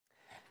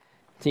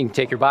So you can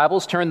take your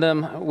Bibles, turn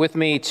them with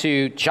me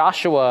to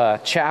Joshua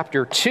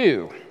chapter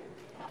 2.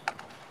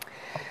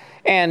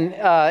 And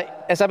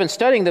as I've been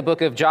studying the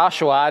book of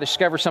Joshua, I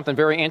discovered something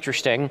very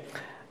interesting.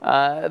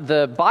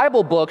 The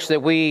Bible books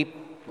that we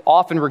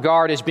often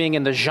regard as being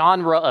in the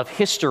genre of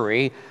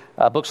history,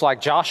 books like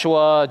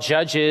Joshua,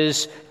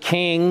 Judges,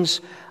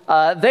 Kings,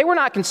 they were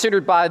not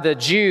considered by the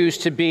Jews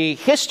to be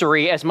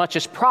history as much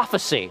as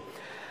prophecy.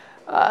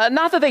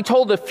 Not that they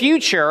told the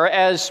future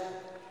as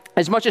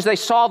much as they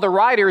saw the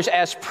writers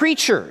as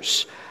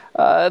preachers.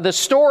 The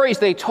stories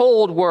they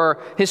told were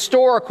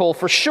historical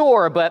for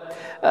sure, but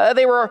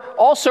they were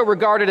also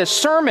regarded as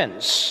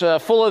sermons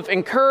full of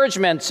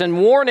encouragements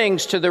and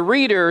warnings to the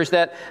readers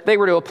that they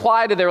were to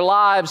apply to their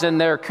lives and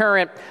their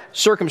current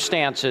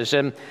circumstances.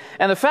 And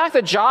the fact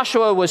that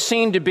Joshua was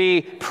seen to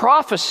be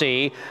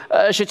prophecy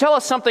should tell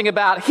us something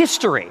about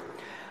history.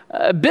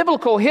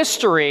 Biblical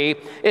history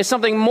is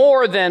something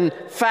more than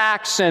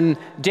facts and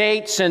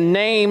dates and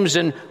names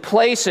and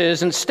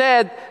places.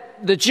 Instead,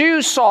 the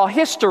Jews saw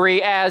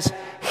history as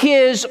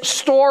his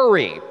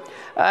story,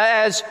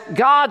 as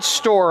God's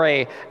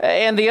story,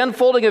 and the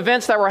unfolding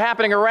events that were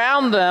happening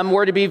around them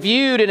were to be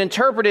viewed and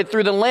interpreted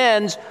through the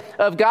lens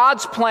of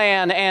God's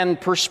plan and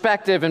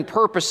perspective and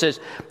purposes.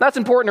 That's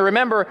important to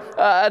remember,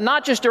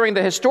 not just during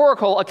the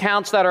historical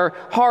accounts that are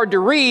hard to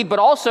read, but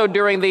also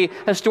during the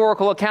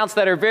historical accounts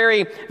that are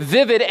very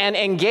vivid and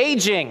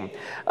engaging,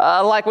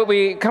 like what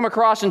we come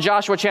across in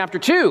Joshua chapter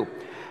 2.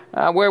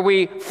 Where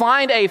we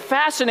find a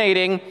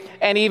fascinating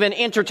and even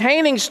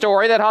entertaining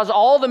story that has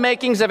all the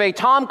makings of a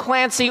Tom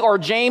Clancy or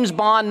James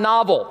Bond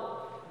novel.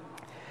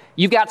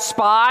 You've got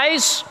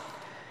spies,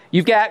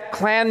 you've got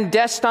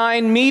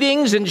clandestine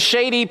meetings in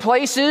shady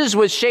places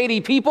with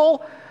shady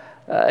people,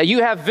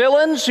 you have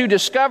villains who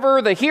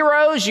discover the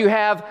heroes, you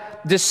have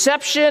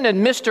deception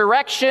and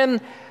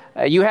misdirection,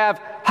 you have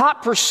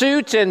hot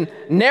pursuit and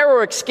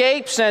narrow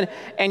escapes, and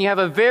you have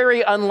a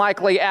very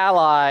unlikely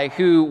ally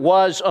who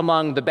was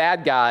among the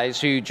bad guys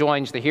who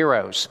joins the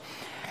heroes.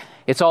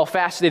 It's all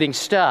fascinating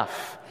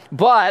stuff.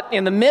 But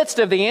in the midst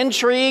of the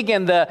intrigue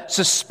and the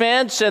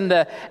suspense and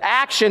the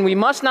action, we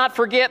must not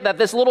forget that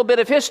this little bit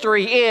of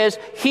history is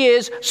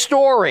his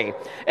story.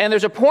 And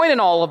there's a point in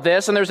all of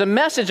this, and there's a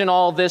message in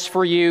all of this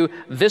for you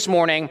this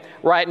morning,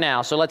 right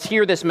now. So let's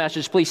hear this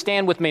message. Please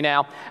stand with me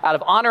now out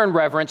of honor and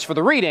reverence for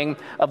the reading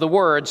of the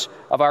words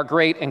of our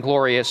great and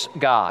glorious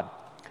God.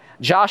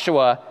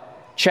 Joshua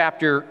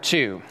chapter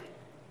 2.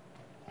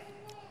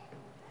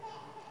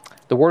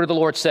 The word of the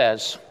Lord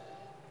says,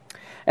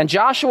 "And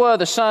Joshua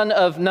the son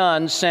of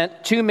Nun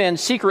sent 2 men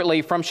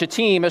secretly from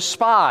Shittim as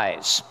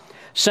spies,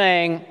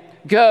 saying,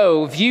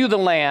 'Go, view the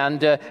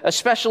land,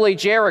 especially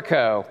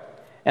Jericho.'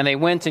 And they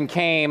went and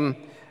came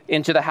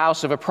into the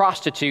house of a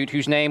prostitute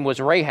whose name was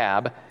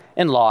Rahab,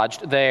 and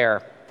lodged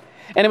there.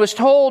 And it was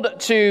told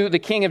to the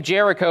king of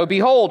Jericho,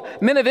 'Behold,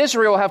 men of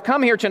Israel have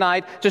come here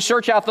tonight to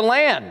search out the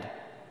land.'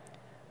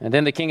 And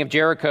then the king of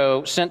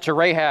Jericho sent to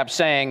Rahab,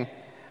 saying,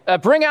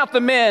 'Bring out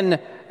the men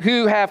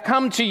who have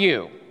come to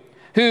you,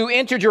 who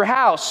entered your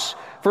house,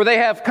 for they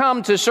have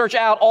come to search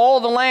out all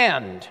the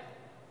land.'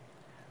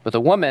 But the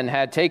woman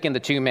had taken the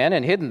 2 men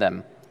and hidden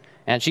them.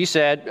 And she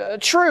said,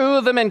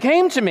 'True, the men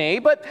came to me,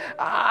 but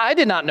I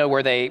did not know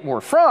where they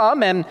were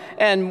from.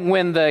 And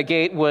when the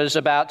gate was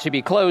about to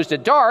be closed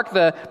at dark,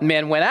 the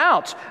men went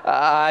out.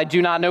 I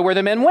do not know where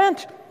the men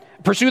went.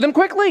 Pursue them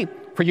quickly,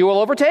 for you will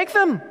overtake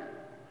them.'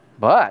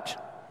 But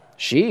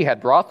she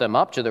had brought them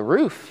up to the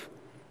roof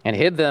and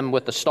hid them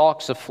with the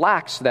stalks of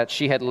flax that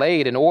she had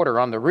laid in order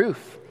on the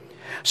roof.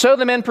 So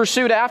the men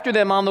pursued after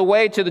them on the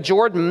way to the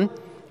Jordan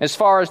as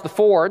far as the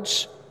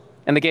fords,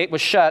 and the gate was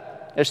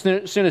shut as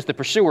soon as the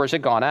pursuers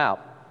had gone out.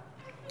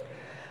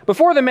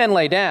 Before the men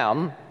lay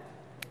down,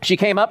 she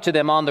came up to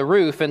them on the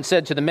roof and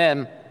said to the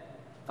men,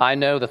 'I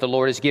know that the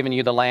Lord has given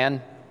you the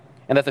land,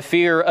 and that the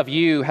fear of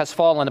you has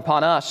fallen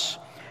upon us,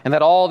 and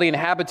that all the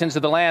inhabitants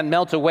of the land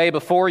melt away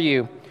before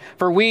you.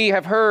 For we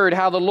have heard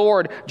how the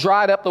Lord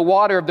dried up the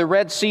water of the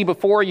Red Sea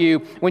before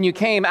you when you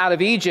came out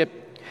of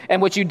Egypt,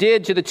 and what you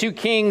did to the 2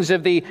 kings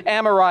of the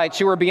Amorites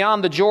who were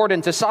beyond the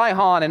Jordan, to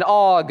Sihon and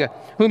Og,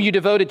 whom you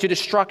devoted to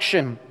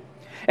destruction.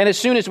 And as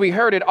soon as we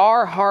heard it,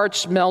 our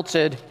hearts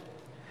melted,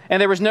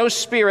 and there was no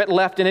spirit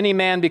left in any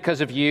man because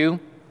of you.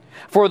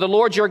 For the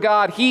Lord your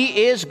God,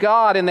 He is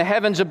God in the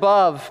heavens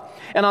above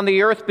and on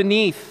the earth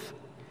beneath.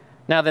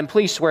 Now then,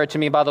 please swear to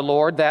me by the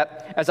Lord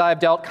that as I have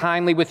dealt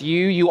kindly with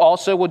you, you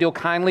also will deal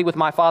kindly with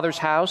my father's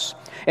house,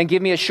 and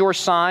give me a sure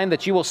sign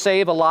that you will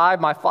save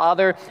alive my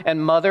father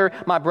and mother,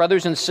 my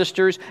brothers and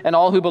sisters, and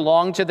all who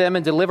belong to them,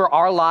 and deliver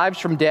our lives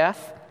from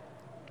death.'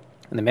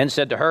 And the men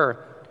said to her,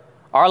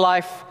 'Our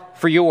life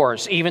for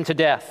yours, even to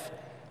death.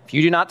 If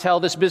you do not tell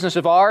this business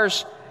of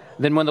ours,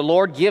 then when the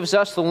Lord gives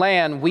us the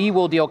land, we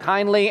will deal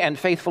kindly and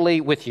faithfully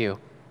with you.'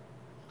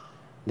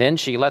 Then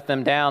she let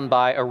them down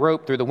by a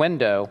rope through the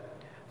window,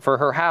 for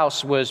her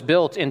house was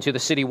built into the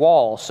city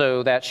wall,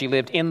 so that she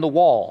lived in the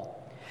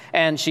wall.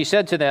 And she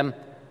said to them,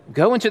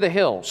 'Go into the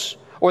hills,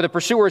 or the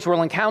pursuers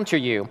will encounter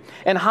you,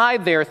 and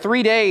hide there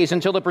 3 days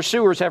until the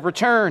pursuers have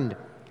returned.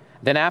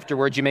 Then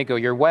afterwards you may go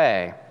your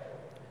way."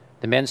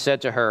 The men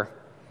said to her,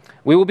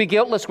 "We will be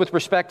guiltless with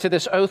respect to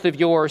this oath of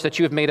yours that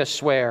you have made us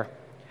swear.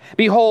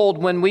 Behold,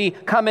 when we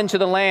come into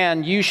the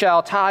land, you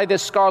shall tie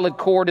this scarlet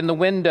cord in the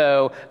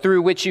window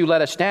through which you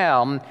let us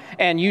down,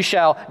 and you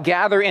shall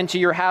gather into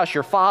your house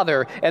your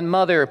father and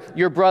mother,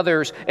 your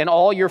brothers, and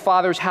all your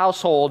father's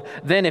household.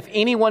 Then if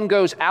anyone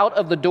goes out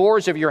of the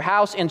doors of your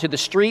house into the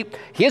street,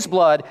 his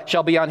blood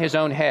shall be on his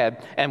own head,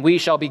 and we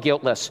shall be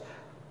guiltless.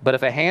 But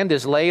if a hand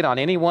is laid on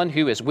anyone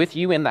who is with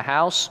you in the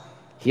house,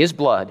 his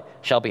blood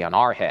shall be on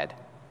our head.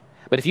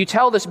 But if you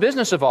tell this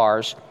business of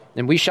ours,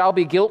 then we shall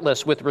be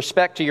guiltless with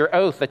respect to your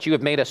oath that you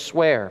have made us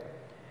swear."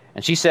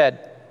 And she said,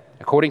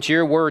 "According to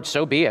your word,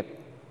 so be it."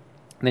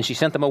 And then she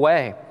sent them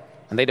away,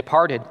 and they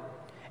departed,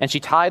 and she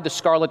tied the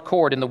scarlet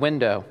cord in the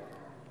window.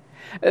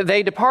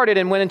 They departed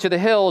and went into the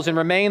hills and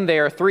remained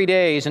there 3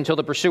 days until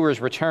the pursuers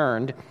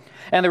returned.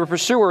 And the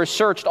pursuers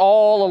searched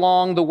all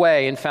along the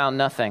way and found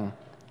nothing.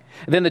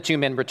 Then the 2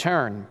 men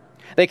returned.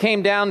 They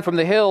came down from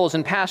the hills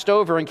and passed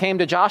over and came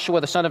to Joshua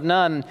the son of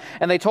Nun,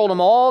 and they told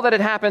him all that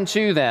had happened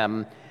to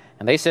them.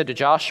 And they said to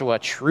Joshua,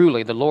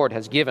 "Truly the Lord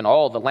has given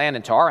all the land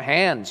into our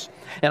hands,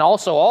 and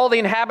also all the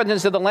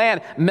inhabitants of the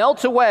land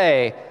melt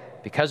away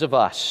because of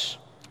us."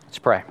 Let's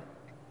pray.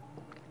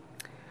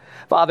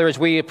 Father, as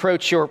we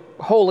approach your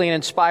holy and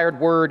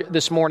inspired word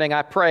this morning,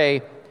 I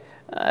pray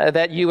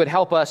that you would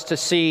help us to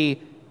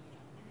see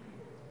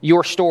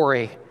your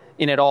story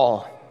in it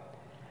all.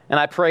 And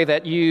I pray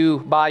that you,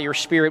 by your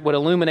Spirit, would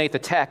illuminate the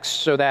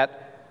text so that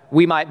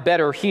we might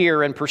better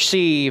hear and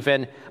perceive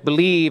and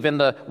believe in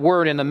the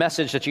word and the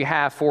message that you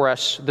have for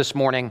us this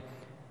morning.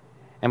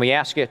 And we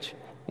ask it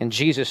in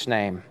Jesus'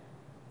 name.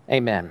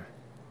 Amen.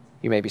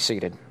 You may be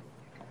seated.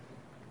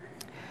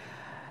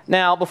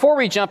 Now, before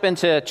we jump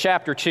into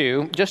chapter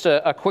 2, just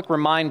a quick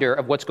reminder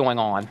of what's going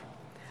on.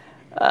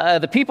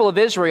 The people of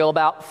Israel,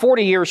 about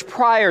 40 years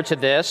prior to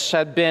this,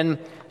 had been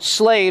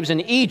slaves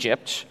in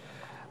Egypt.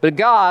 But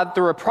God,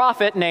 through a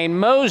prophet named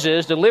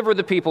Moses, delivered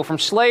the people from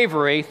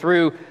slavery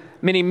through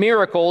many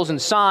miracles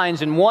and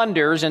signs and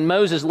wonders, and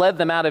Moses led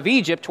them out of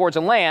Egypt towards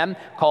a land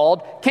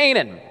called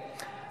Canaan.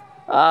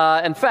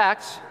 In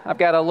fact, I've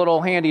got a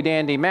little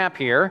handy-dandy map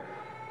here,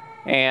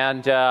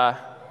 and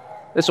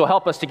this will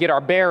help us to get our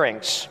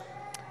bearings.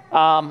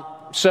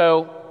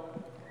 So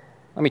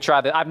let me try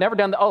that. I've never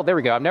done there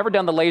we go. I've never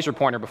done the laser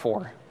pointer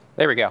before.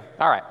 There we go.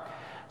 All right.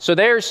 So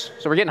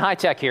we're getting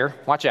high-tech here.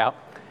 Watch out.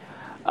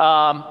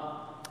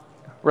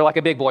 We're like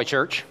a big boy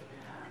church.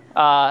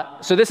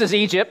 So this is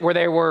Egypt, where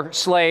they were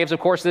slaves. Of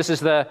course, this is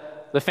the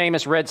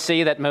famous Red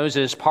Sea that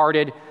Moses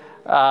parted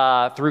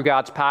through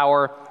God's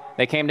power.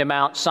 They came to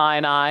Mount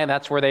Sinai, and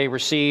that's where they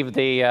received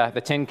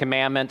the 10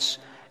 Commandments.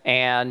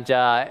 And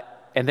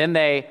then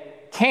they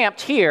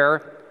camped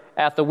here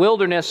at the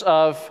wilderness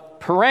of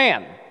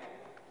Paran.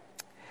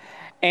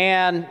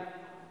 And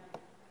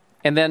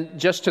then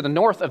just to the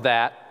north of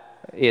that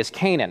is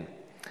Canaan.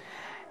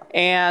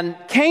 And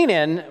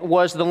Canaan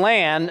was the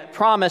land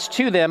promised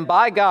to them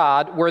by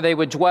God where they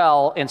would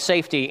dwell in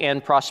safety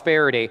and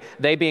prosperity.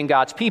 They being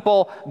God's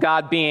people,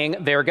 God being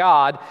their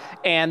God.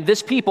 And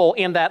this people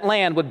in that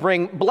land would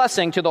bring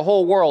blessing to the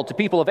whole world, to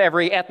people of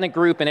every ethnic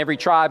group and every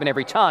tribe and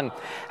every tongue.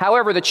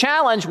 However, the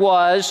challenge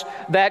was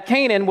that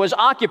Canaan was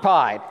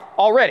occupied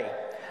already.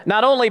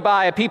 Not only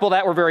by a people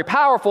that were very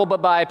powerful,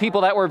 but by a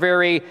people that were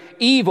very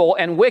evil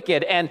and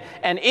wicked. And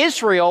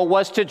Israel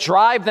was to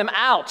drive them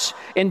out.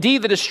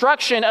 Indeed, the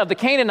destruction of the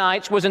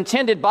Canaanites was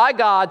intended by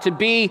God to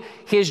be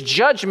his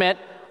judgment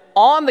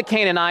on the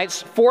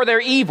Canaanites for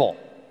their evil.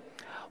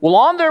 Well,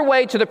 on their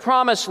way to the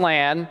promised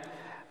land,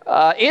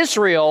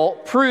 Israel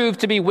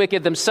proved to be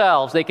wicked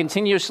themselves. They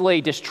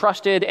continuously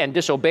distrusted and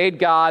disobeyed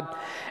God.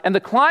 And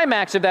the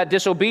climax of that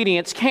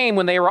disobedience came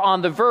when they were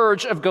on the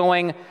verge of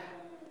going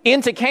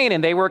into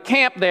Canaan. They were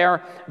camped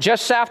there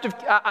just south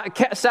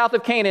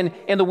of Canaan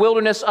in the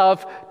wilderness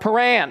of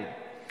Paran.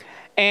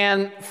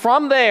 And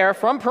from there,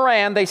 from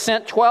Paran, they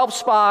sent 12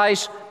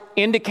 spies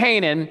into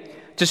Canaan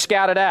to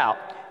scout it out.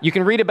 You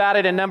can read about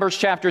it in Numbers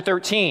chapter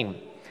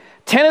 13.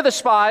 10 of the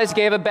spies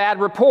gave a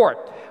bad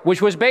report,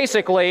 which was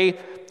basically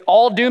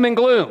all doom and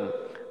gloom.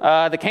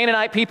 The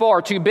Canaanite people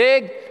are too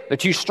big, they're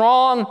too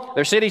strong,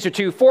 their cities are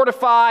too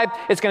fortified,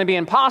 it's going to be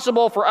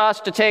impossible for us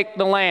to take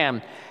the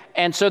land.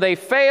 And so they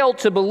failed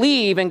to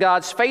believe in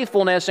God's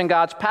faithfulness and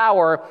God's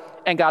power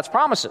and God's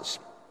promises.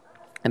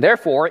 And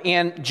therefore,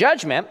 in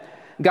judgment,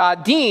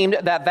 God deemed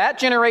that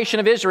generation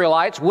of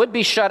Israelites would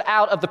be shut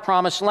out of the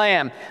promised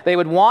land. They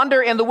would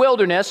wander in the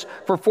wilderness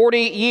for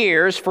 40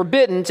 years,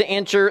 forbidden to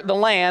enter the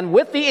land,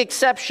 with the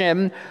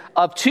exception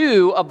of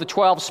 2 of the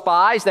 12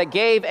 spies that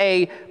gave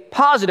a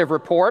positive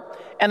report,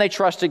 and they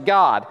trusted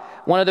God.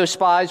 One of those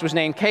spies was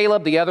named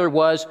Caleb. The other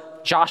was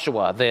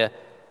Joshua, the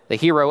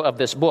hero of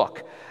this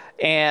book.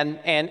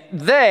 And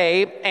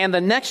they and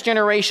the next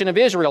generation of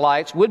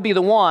Israelites would be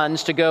the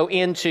ones to go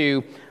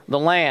into the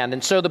land.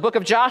 And so the book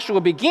of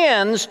Joshua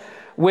begins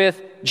with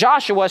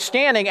Joshua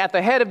standing at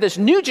the head of this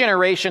new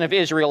generation of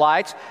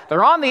Israelites.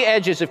 They're on the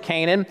edges of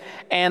Canaan,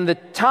 and the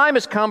time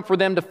has come for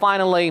them to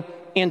finally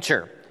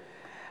enter.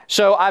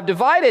 So I've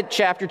divided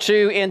chapter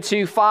 2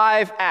 into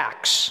 5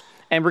 acts,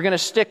 and we're going to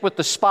stick with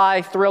the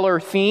spy thriller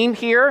theme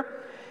here.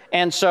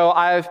 And so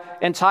I've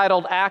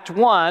entitled Act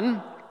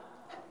 1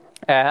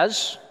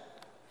 as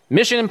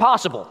Mission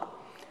Impossible,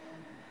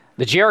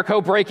 the Jericho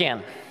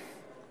break-in.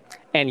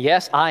 And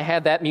yes, I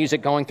had that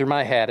music going through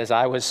my head as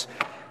I was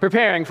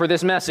preparing for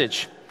this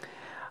message.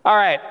 All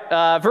right,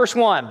 verse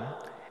 1.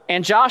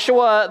 And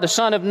Joshua the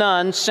son of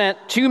Nun sent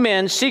 2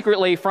 men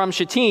secretly from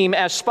Shittim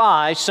as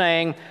spies,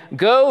 saying,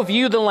 "Go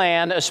view the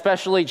land,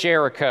 especially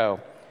Jericho."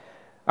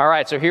 All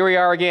right, so here we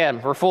are again.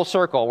 We're full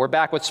circle. We're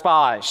back with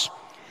spies.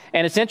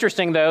 And it's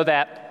interesting, though,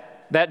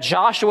 that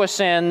Joshua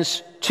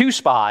sends 2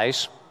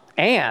 spies,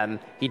 and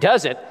he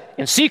does it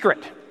in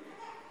secret.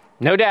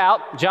 No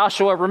doubt,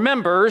 Joshua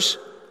remembers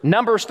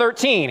Numbers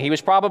 13. He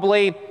was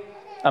probably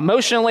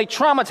emotionally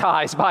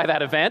traumatized by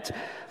that event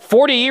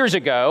 40 years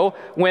ago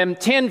when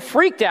 10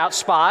 freaked out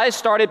spies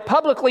started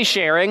publicly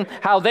sharing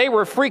how they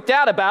were freaked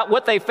out about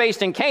what they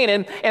faced in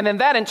Canaan, and then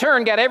that in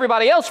turn got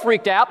everybody else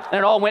freaked out, and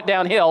it all went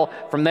downhill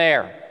from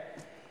there.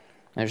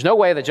 There's no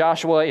way that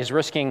Joshua is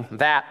risking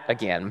that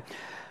again.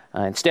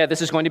 Instead,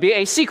 this is going to be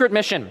a secret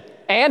mission,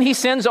 and he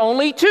sends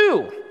only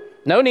 2.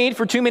 No need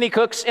for too many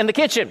cooks in the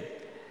kitchen.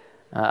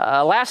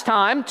 Last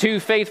time, 2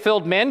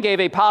 faith-filled men gave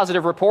a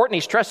positive report, and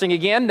he's trusting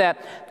again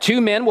that 2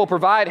 men will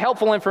provide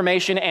helpful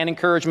information and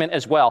encouragement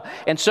as well.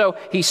 And so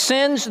he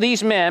sends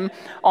these men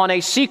on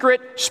a secret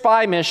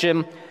spy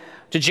mission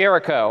to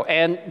Jericho.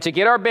 And to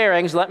get our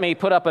bearings, let me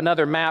put up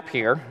another map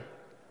here.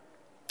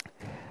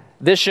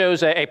 This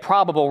shows a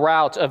probable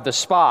route of the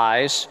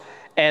spies.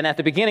 And at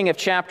the beginning of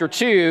chapter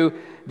 2,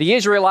 the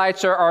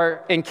Israelites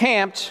are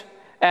encamped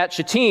at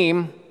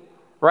Shittim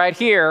right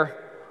here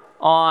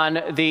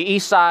on the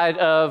east side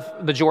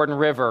of the Jordan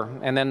River.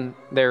 And then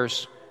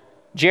there's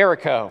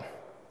Jericho.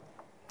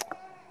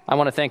 I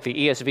want to thank the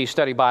ESV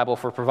Study Bible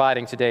for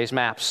providing today's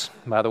maps,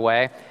 by the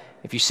way.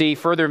 If you see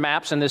further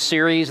maps in this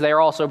series, they are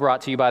also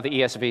brought to you by the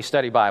ESV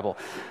Study Bible.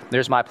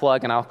 There's my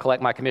plug, and I'll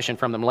collect my commission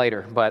from them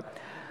later. But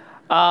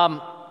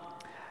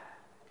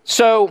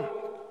so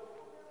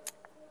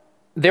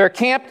they're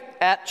camped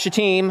at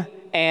Shittim,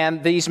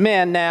 and these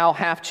men now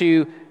have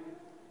to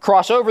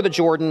cross over the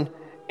Jordan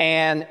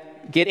and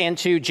get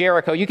into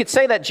Jericho. You could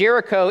say that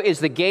Jericho is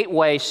the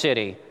gateway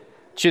city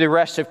to the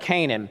rest of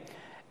Canaan.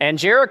 And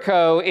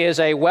Jericho is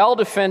a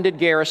well-defended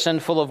garrison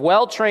full of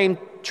well-trained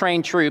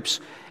troops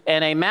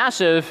and a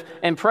massive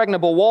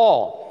impregnable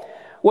wall.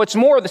 What's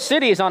more, the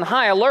city is on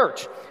high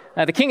alert.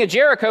 The king of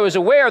Jericho is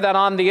aware that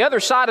on the other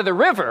side of the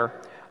river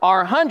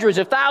are hundreds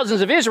of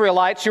thousands of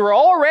Israelites who are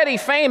already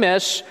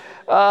famous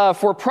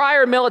for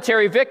prior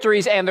military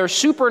victories and their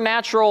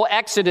supernatural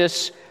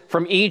exodus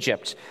from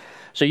Egypt.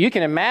 So you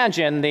can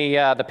imagine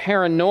the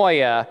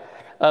paranoia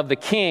of the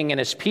king and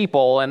his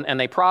people, and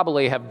they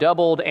probably have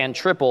doubled and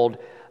tripled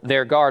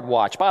their guard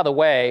watch. By the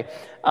way,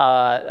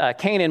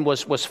 Canaan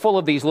was full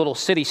of these little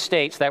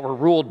city-states that were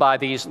ruled by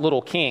these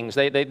little kings.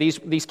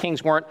 These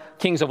kings weren't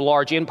kings of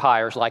large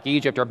empires like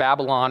Egypt or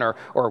Babylon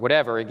or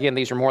whatever. Again,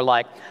 these are more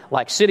like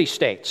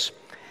city-states.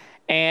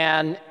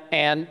 And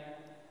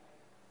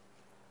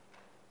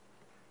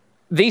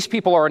these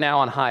people are now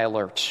on high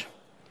alert.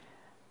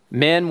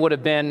 Men would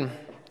have been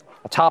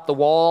atop the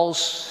walls,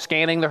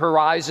 scanning the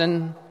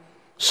horizon.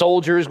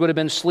 Soldiers would have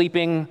been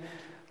sleeping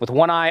with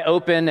one eye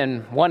open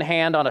and one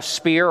hand on a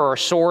spear or a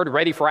sword,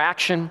 ready for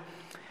action.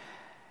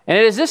 And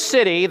it is this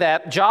city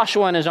that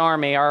Joshua and his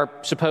army are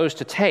supposed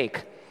to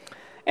take.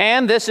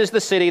 And this is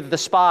the city that the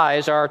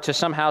spies are to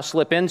somehow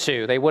slip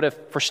into. They would have,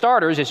 for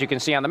starters, as you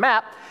can see on the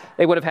map,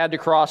 they would have had to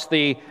cross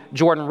the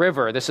Jordan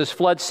River. This is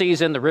flood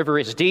season. The river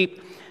is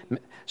deep.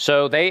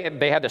 So they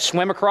had to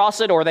swim across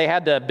it, or they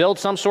had to build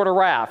some sort of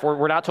raft.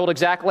 We're not told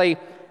exactly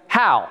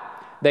how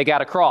they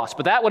got across.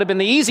 But that would have been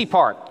the easy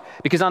part,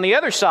 because on the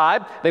other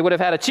side, they would have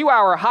had a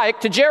 2-hour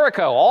hike to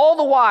Jericho, all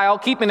the while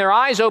keeping their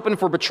eyes open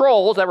for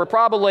patrols that were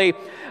probably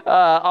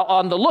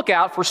on the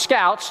lookout for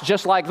scouts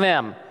just like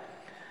them.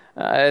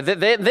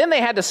 Then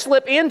they had to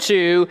slip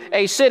into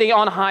a city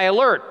on high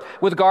alert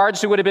with guards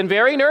who would have been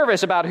very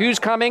nervous about who's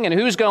coming and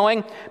who's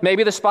going.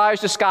 Maybe the spies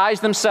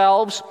disguised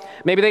themselves.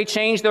 Maybe they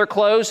changed their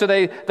clothes so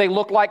they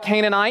looked like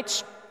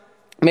Canaanites.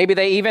 Maybe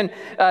they even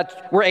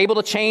were able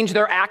to change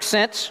their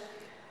accents.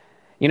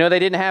 You know, they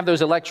didn't have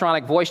those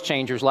electronic voice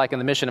changers like in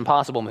the Mission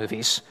Impossible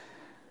movies.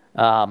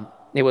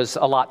 It was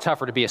a lot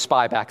tougher to be a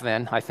spy back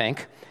then, I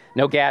think.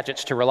 No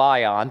gadgets to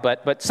rely on,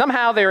 but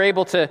somehow they're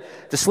able to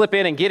slip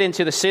in and get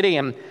into the city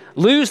and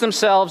lose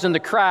themselves in the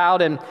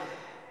crowd.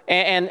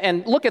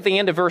 And look at the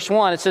end of verse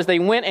 1. It says they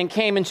went and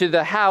came into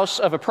the house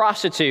of a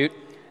prostitute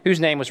whose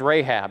name was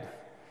Rahab.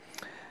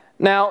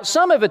 Now,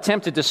 some have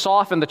attempted to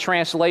soften the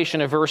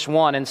translation of verse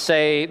 1 and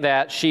say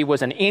that she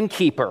was an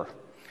innkeeper.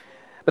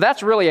 But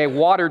that's really a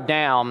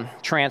watered-down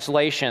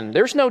translation.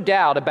 There's no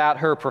doubt about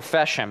her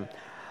profession.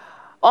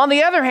 On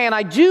the other hand,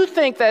 I do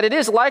think that it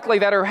is likely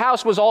that her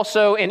house was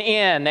also an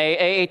inn,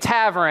 a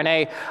tavern,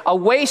 a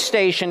way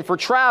station for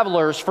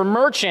travelers, for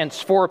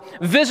merchants, for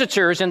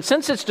visitors. And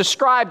since it's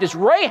described as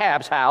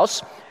Rahab's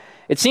house,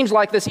 It seems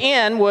like this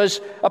inn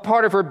was a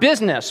part of her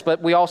business,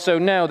 but we also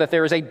know that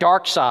there is a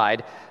dark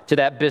side to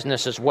that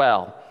business as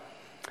well.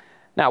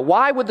 Now,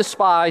 why would the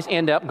spies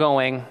end up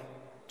going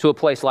to a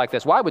place like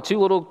this? Why would two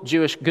little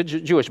good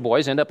Jewish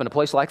boys end up in a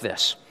place like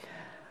this?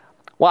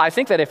 Well, I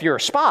think that if you're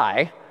a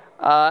spy,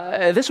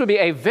 this would be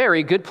a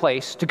very good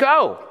place to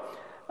go.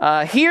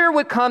 Here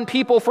would come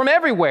people from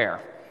everywhere.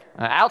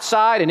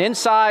 Outside and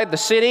inside the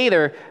city,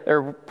 there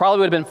probably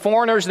would have been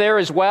foreigners there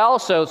as well,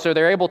 so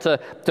they're able to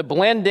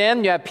blend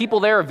in. You have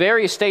people there of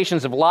various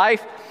stations of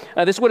life.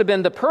 This would have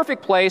been the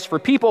perfect place for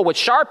people with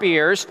sharp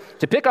ears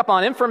to pick up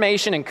on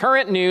information and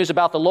current news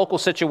about the local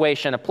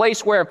situation, a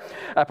place where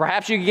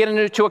perhaps you could get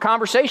into a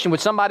conversation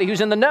with somebody who's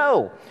in the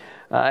know.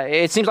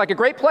 It seems like a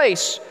great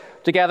place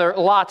to gather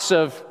lots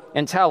of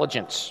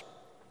intelligence.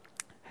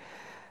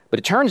 But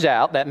it turns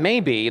out that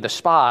maybe the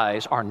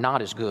spies are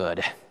not as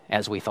good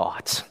as we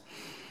thought.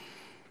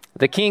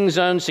 The king's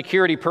own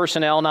security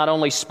personnel not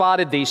only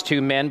spotted these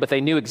two men, but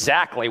they knew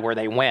exactly where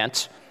they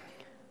went.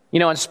 You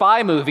know, in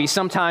spy movies,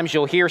 sometimes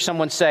you'll hear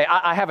someone say,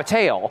 I have a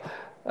tail,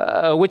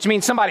 which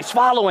means somebody's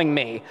following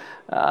me.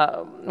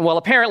 Well,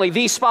 apparently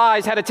these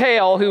spies had a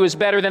tail who was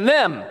better than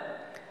them.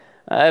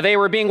 They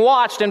were being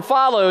watched and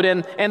followed,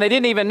 and they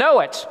didn't even know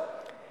it.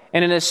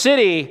 And in a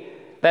city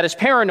that is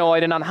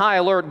paranoid and on high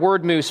alert,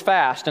 word moves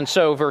fast. And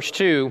so, verse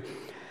 2,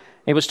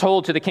 it was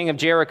told to the king of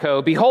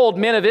Jericho, "Behold,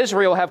 men of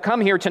Israel have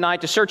come here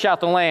tonight to search out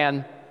the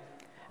land."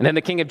 And then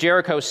the king of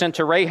Jericho sent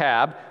to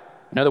Rahab,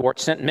 in other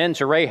words, sent men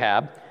to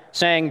Rahab,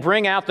 saying,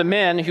 "Bring out the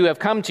men who have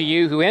come to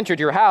you, who entered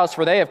your house,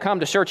 for they have come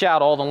to search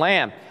out all the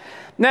land."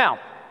 Now,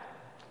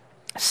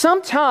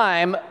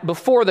 sometime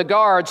before the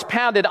guards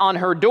pounded on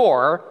her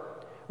door,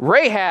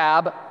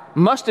 Rahab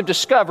must have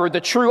discovered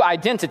the true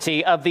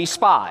identity of these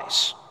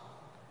spies,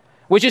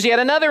 which is yet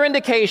another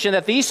indication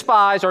that these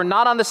spies are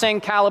not on the same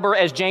caliber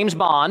as James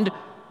Bond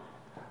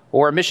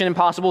or Mission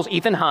Impossible's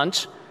Ethan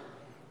Hunt.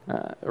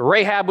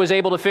 Rahab was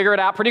able to figure it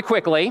out pretty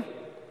quickly.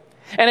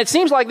 And it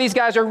seems like these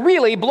guys are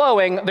really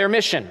blowing their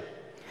mission.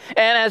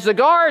 And as the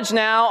guards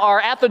now are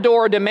at the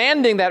door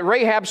demanding that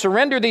Rahab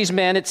surrender these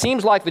men, it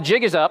seems like the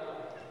jig is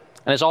up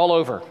and it's all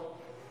over.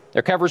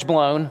 Their cover's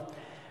blown.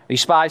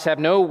 These spies have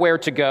nowhere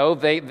to go.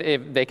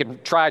 They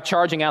could try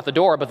charging out the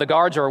door, but the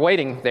guards are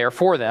waiting there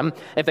for them.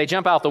 If they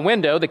jump out the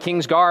window, the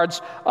king's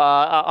guards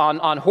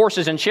on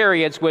horses and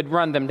chariots would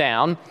run them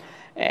down.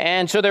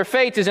 And so their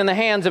fate is in the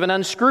hands of an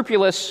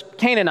unscrupulous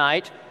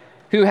Canaanite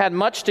who had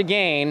much to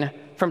gain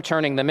from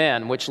turning them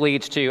in, which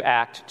leads to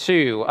Act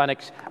 2,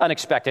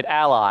 unexpected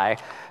ally,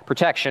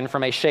 protection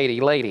from a shady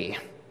lady.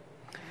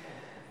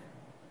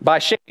 By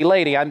shady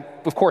lady, I'm,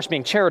 of course,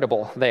 being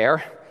charitable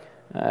there.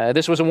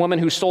 This was a woman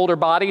who sold her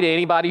body to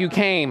anybody who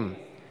came,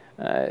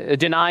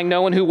 denying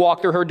no one who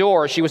walked through her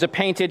door. She was a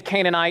painted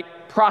Canaanite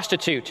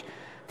prostitute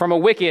from a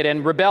wicked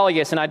and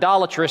rebellious and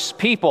idolatrous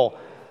people.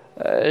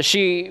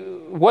 She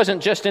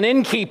wasn't just an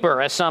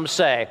innkeeper, as some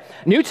say.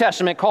 New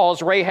Testament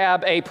calls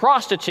Rahab a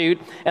prostitute,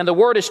 and the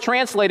word is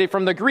translated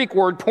from the Greek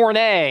word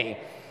porne.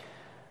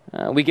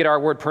 We get our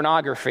word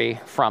pornography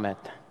from it.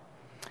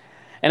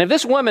 And if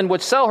this woman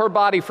would sell her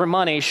body for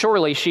money,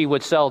 surely she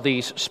would sell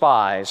these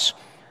spies.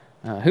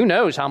 Who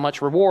knows how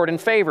much reward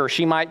and favor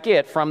she might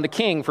get from the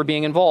king for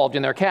being involved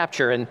in their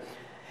capture.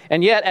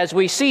 And yet, as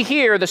we see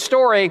here, the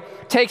story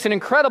takes an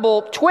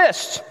incredible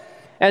twist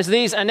as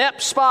these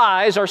inept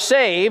spies are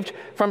saved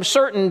from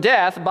certain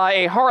death by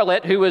a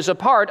harlot who is a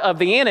part of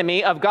the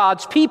enemy of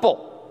God's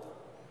people.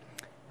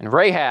 And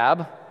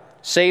Rahab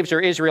saves her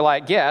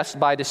Israelite guests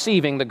by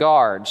deceiving the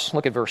guards.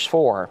 Look at verse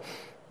 4.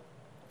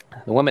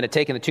 The woman had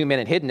taken the two men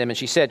and hidden them, and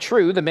she said,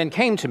 "True, the men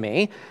came to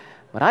me,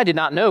 but I did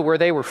not know where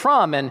they were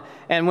from, and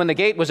when the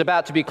gate was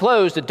about to be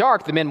closed at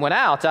dark, the men went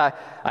out.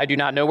 I do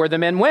not know where the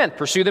men went.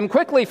 Pursue them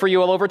quickly, for you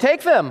will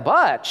overtake them."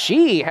 But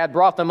she had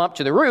brought them up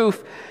to the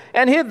roof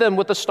and hid them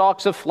with the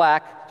stalks of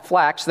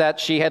flax that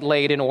she had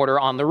laid in order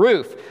on the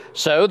roof.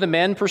 So the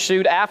men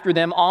pursued after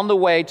them on the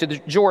way to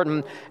the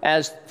Jordan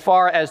as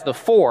far as the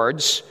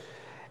fords,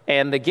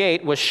 and the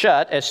gate was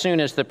shut as soon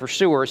as the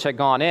pursuers had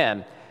gone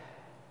in.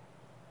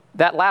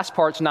 That last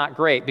part's not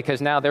great because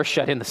now they're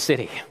shut in the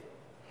city.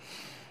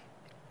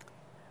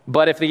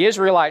 But if the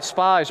Israelite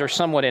spies are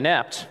somewhat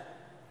inept,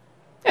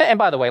 and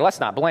by the way, let's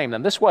not blame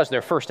them. This was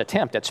their first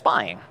attempt at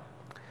spying.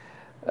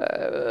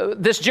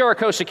 This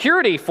Jericho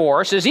security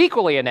force is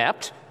equally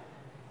inept,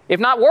 if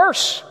not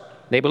worse.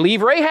 They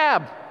believe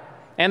Rahab,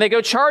 and they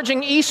go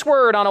charging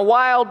eastward on a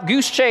wild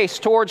goose chase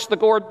towards the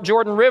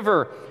Jordan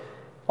River.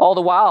 All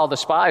the while, the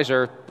spies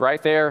are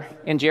right there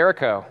in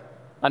Jericho,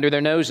 under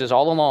their noses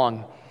all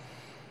along.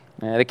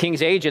 The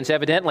king's agents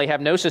evidently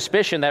have no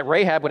suspicion that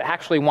Rahab would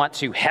actually want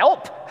to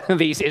help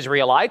these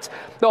Israelites.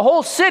 The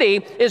whole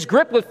city is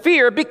gripped with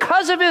fear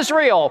because of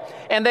Israel,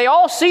 and they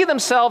all see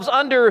themselves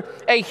under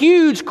a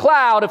huge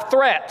cloud of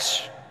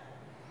threats.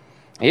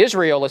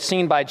 Israel is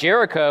seen by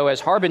Jericho as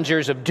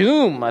harbingers of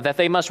doom that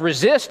they must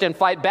resist and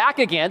fight back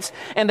against,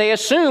 and they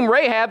assume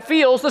Rahab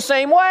feels the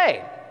same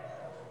way.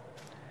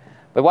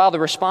 But while the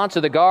response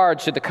of the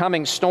guards to the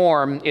coming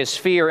storm is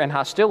fear and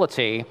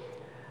hostility,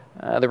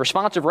 The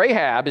response of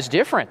Rahab is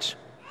different.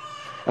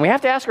 And we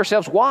have to ask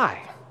ourselves,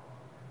 why?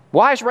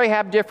 Why is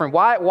Rahab different?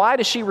 Why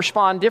does she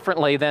respond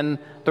differently than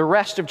the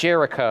rest of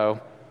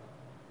Jericho?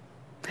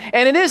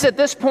 And it is at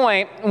this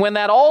point, when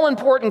that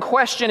all-important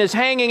question is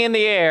hanging in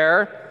the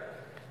air,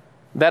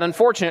 that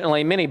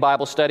unfortunately many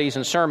Bible studies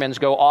and sermons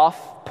go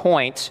off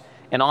point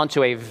and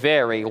onto a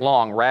very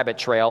long rabbit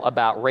trail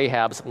about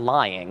Rahab's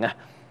lying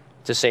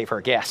to save her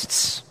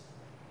guests.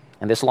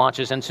 And this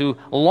launches into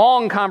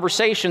long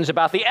conversations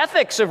about the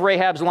ethics of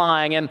Rahab's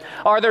lying, and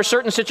are there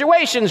certain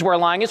situations where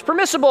lying is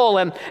permissible,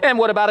 and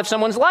what about if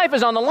someone's life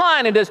is on the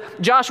line, and does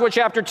Joshua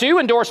chapter 2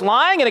 endorse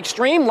lying in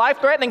extreme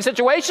life-threatening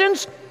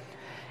situations?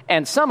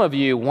 And some of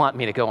you want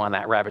me to go on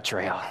that rabbit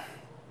trail.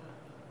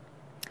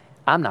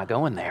 I'm not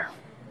going there,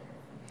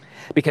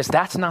 because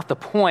that's not the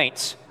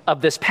point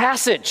of this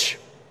passage.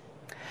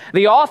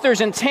 The author's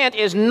intent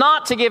is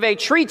not to give a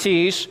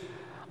treatise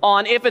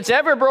on if it's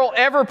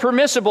ever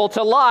permissible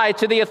to lie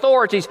to the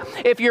authorities.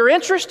 If you're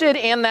interested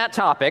in that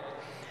topic,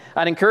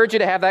 I'd encourage you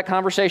to have that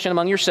conversation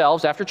among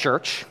yourselves after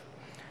church,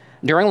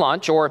 during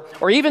lunch,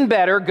 or even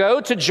better, go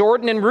to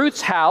Jordan and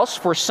Ruth's house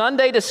for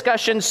Sunday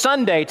discussion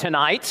Sunday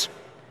tonight.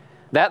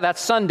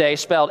 That's Sunday,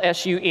 spelled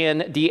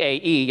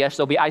S-U-N-D-A-E. Yes,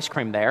 there'll be ice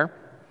cream there.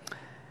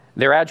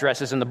 Their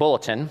address is in the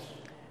bulletin.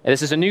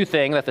 This is a new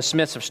thing that the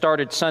Smiths have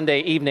started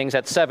Sunday evenings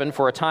at 7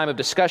 for a time of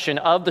discussion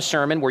of the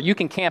sermon where you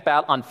can camp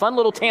out on fun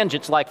little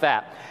tangents like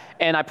that.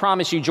 And I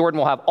promise you, Jordan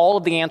will have all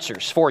of the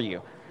answers for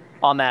you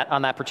on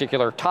that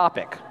particular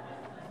topic.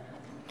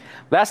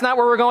 That's not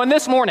where we're going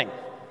this morning,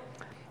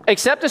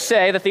 except to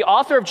say that the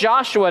author of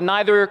Joshua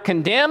neither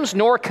condemns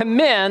nor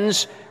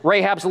commends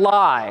Rahab's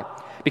lie,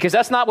 because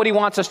that's not what he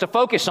wants us to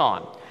focus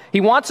on. He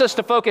wants us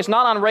to focus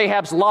not on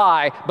Rahab's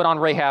lie, but on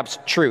Rahab's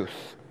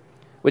truth,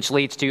 which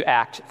leads to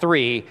Act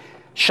 3,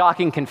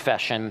 shocking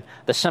confession,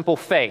 the simple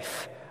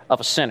faith of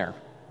a sinner.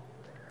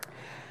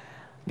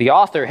 The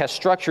author has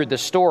structured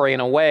this story in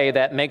a way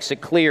that makes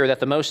it clear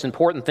that the most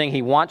important thing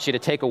he wants you to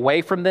take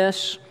away from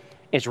this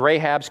is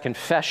Rahab's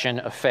confession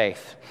of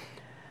faith.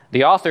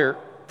 The author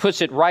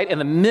puts it right in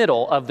the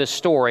middle of this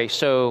story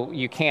so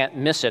you can't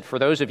miss it. For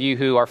those of you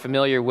who are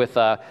familiar with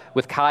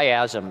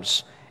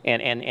chiasms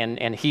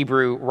and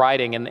Hebrew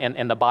writing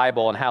in the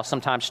Bible, and how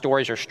sometimes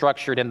stories are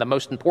structured and the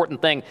most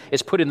important thing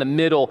is put in the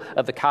middle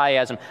of the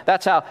chiasm.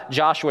 That's how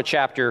Joshua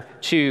chapter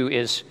 2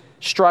 is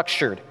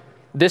structured.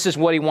 This is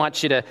what he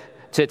wants you to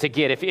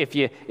get.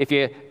 If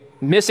you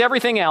miss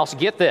everything else,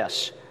 get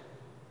this.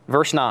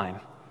 Verse 9.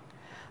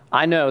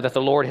 I know that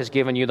the Lord has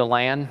given you the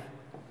land,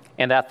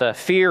 and that the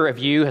fear of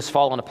you has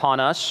fallen upon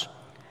us,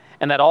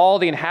 and that all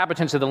the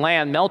inhabitants of the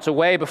land melt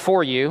away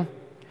before you.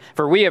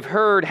 For we have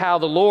heard how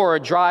the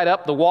Lord dried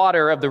up the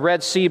water of the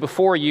Red Sea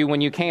before you when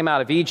you came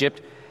out of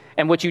Egypt,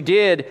 and what you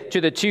did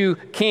to the 2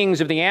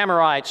 kings of the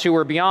Amorites who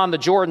were beyond the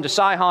Jordan, to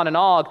Sihon and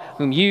Og,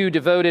 whom you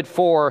devoted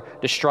for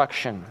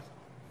destruction.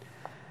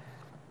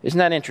 Isn't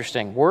that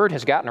interesting? Word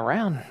has gotten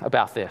around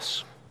about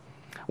this.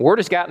 Word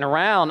has gotten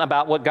around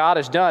about what God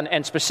has done,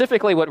 and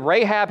specifically what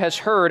Rahab has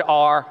heard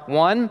are,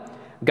 1,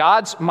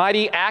 God's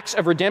mighty acts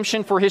of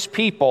redemption for his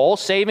people,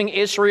 saving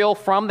Israel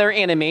from their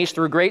enemies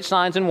through great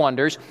signs and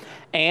wonders,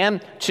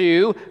 and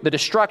 2, the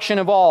destruction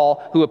of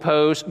all who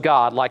oppose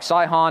God, like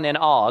Sihon and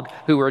Og,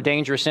 who were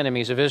dangerous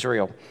enemies of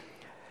Israel.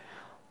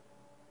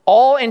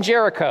 All in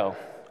Jericho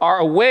are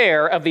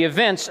aware of the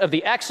events of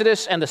the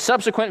Exodus and the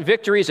subsequent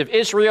victories of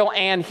Israel,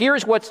 and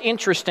here's what's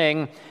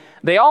interesting.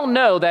 They all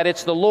know that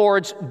it's the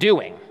Lord's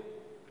doing.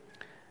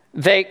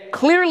 They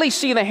clearly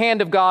see the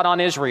hand of God on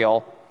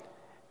Israel.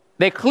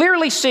 They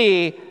clearly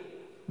see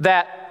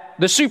that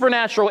the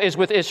supernatural is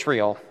with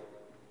Israel.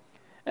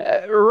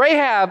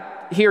 Rahab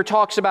here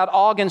talks about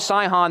Og and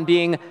Sihon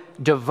being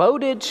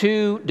devoted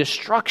to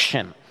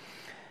destruction.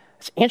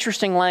 It's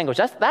interesting language.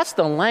 That's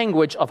the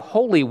language of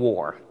holy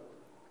war.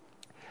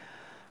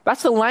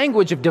 That's the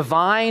language of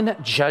divine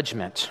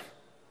judgment.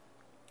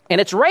 And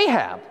it's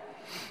Rahab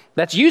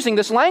that's using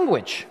this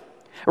language.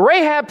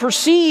 Rahab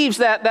perceives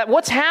that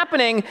what's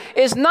happening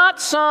is not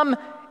some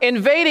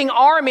invading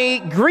army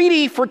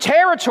greedy for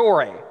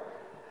territory.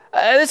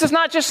 This is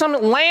not just some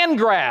land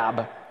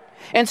grab.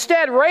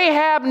 Instead,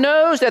 Rahab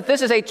knows that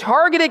this is a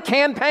targeted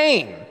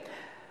campaign.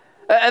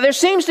 There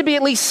seems to be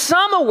at least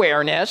some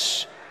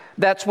awareness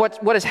that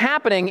what is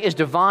happening is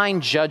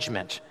divine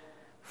judgment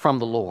from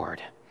the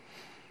Lord.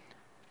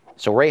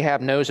 So Rahab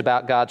knows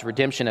about God's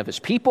redemption of his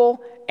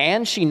people,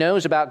 and she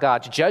knows about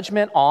God's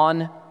judgment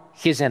on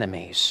his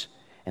enemies.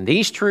 And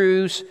these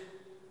truths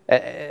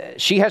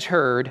she has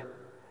heard,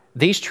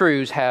 these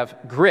truths have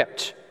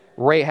gripped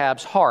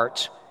Rahab's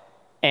heart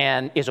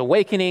and is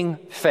awakening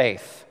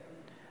faith.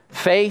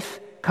 Faith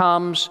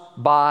comes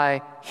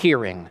by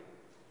hearing,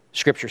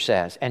 Scripture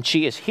says, and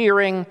she is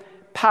hearing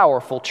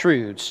powerful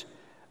truths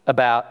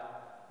about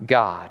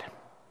God.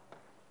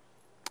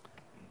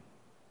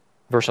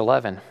 Verse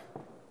 11,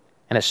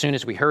 and as soon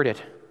as we heard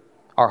it,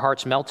 our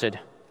hearts melted,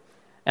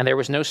 and there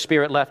was no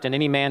spirit left in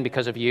any man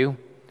because of you.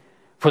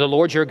 For the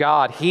Lord your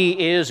God,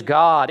 He is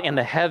God in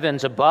the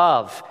heavens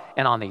above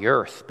and on the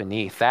earth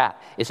beneath. That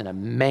is an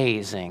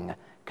amazing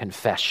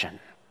confession.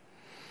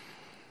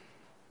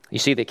 You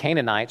see, the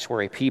Canaanites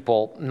were a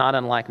people not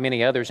unlike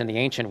many others in the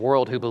ancient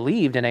world who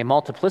believed in a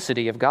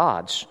multiplicity of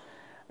gods.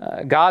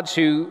 Gods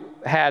who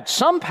had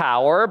some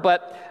power, but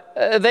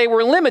they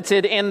were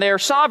limited in their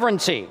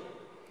sovereignty.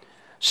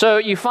 So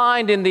you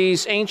find in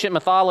these ancient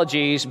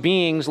mythologies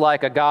beings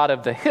like a god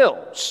of the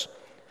hills,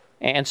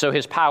 and so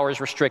his power is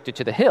restricted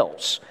to the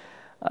hills.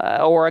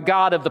 Or a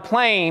god of the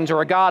plains, or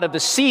a god of the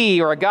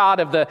sea, or a god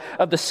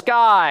of the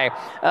sky.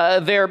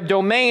 Their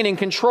domain and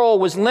control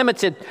was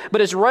limited.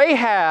 But as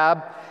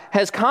Rahab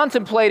has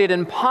contemplated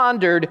and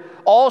pondered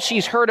all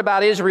she's heard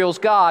about Israel's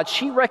God,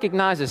 she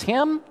recognizes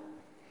him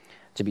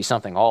to be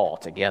something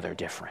altogether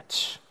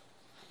different.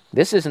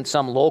 This isn't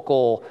some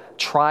local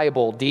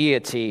tribal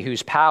deity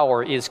whose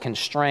power is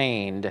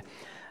constrained.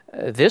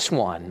 This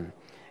one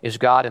is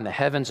God in the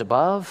heavens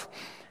above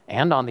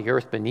and on the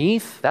earth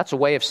beneath. That's a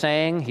way of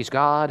saying he's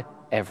God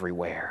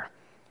everywhere.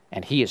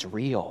 And he is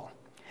real.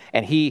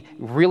 And he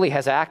really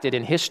has acted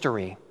in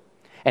history.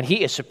 And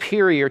he is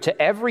superior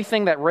to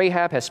everything that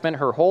Rahab has spent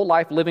her whole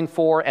life living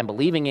for and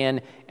believing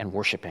in and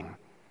worshiping.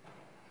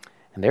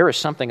 And there is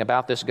something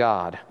about this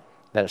God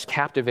that has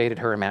captivated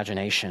her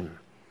imagination.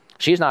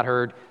 She's not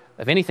heard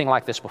of anything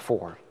like this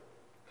before.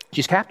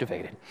 She's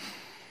captivated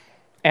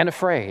and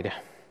afraid.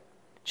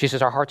 She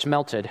says, our hearts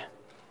melted,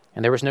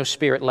 and there was no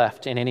spirit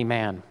left in any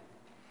man.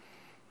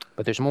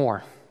 But there's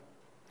more.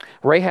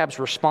 Rahab's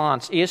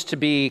response is to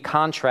be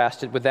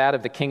contrasted with that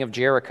of the king of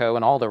Jericho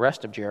and all the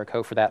rest of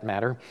Jericho, for that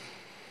matter.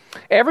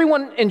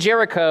 Everyone in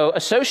Jericho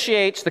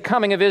associates the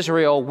coming of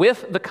Israel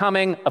with the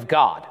coming of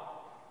God,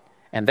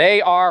 and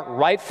they are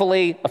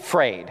rightfully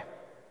afraid.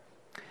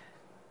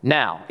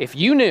 Now, if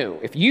you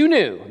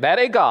knew that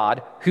a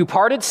God who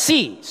parted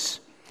seas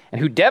and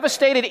who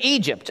devastated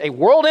Egypt, a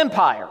world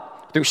empire,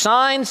 through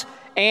signs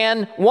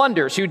and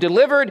wonders, who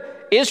delivered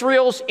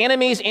Israel's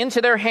enemies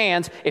into their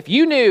hands, if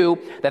you knew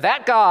that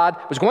that God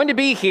was going to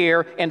be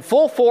here in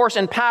full force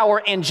and power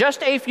in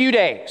just a few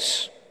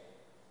days,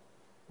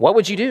 what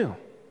would you do?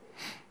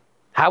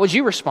 How would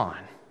you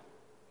respond?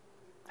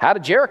 How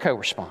did Jericho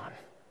respond?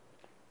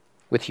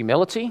 With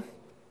humility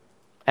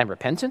and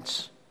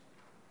repentance?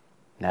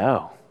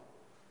 No,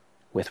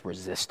 with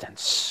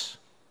resistance.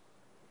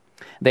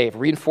 They have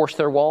reinforced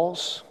their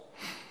walls.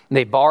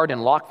 They barred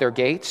and locked their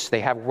gates.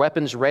 They have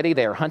weapons ready.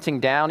 They are hunting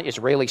down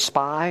Israeli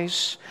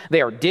spies.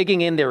 They are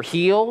digging in their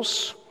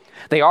heels.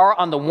 They are,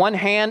 on the one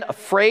hand,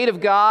 afraid of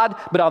God,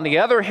 but on the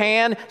other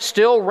hand,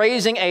 still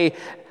raising a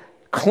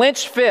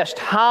clenched fist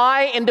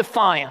high in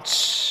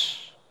defiance.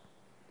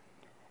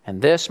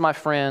 And this, my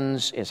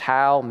friends, is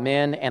how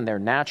men in their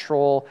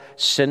natural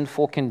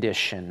sinful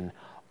condition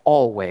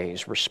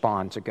always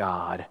respond to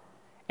God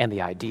and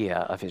the idea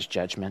of his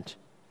judgment.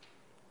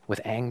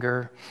 With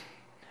anger,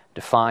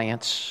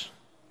 defiance,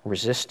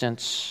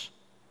 resistance,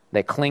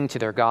 they cling to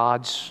their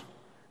gods,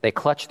 they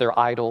clutch their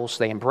idols,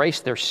 they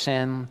embrace their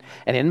sin,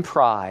 and in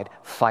pride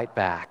fight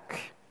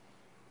back.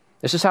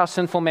 This is how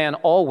sinful man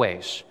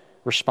always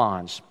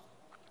responds.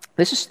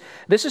 This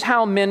is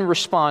how men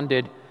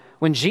responded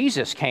when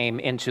Jesus came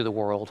into the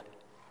world.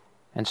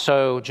 And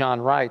so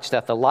John writes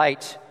that the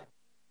light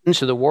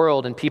into the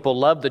world, and people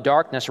love the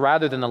darkness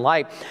rather than the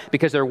light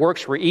because their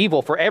works were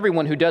evil. For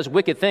everyone who does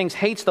wicked things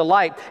hates the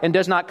light and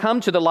does not come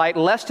to the light,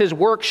 lest his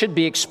work should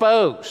be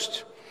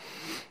exposed.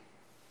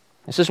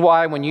 This is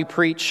why when you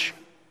preach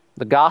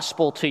the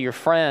gospel to your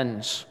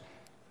friends,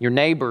 your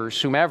neighbors,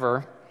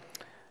 whomever,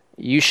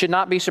 you should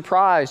not be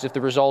surprised if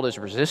the result is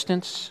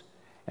resistance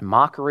and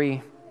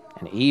mockery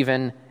and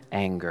even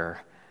anger.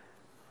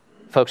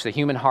 Folks, the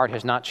human heart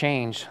has not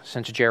changed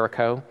since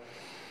Jericho.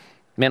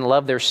 Men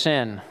love their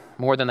sin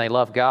more than they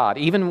love God,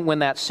 even when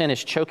that sin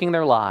is choking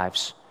their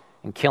lives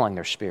and killing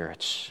their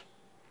spirits.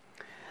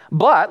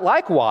 But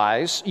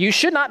likewise, you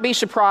should not be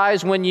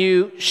surprised when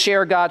you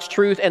share God's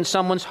truth and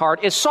someone's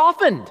heart is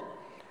softened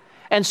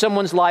and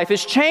someone's life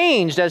is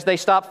changed as they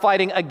stop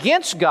fighting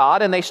against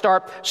God and they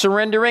start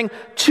surrendering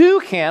to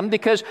him,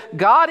 because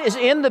God is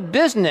in the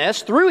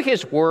business through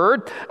his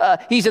word.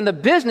 He's in the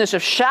business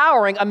of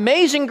showering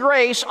amazing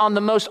grace on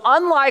the most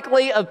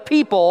unlikely of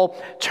people,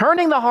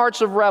 turning the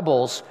hearts of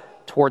rebels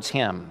towards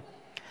him.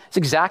 It's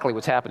exactly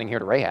what's happening here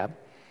to Rahab.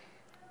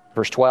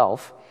 Verse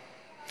 12.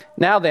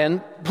 Now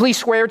then, please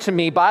swear to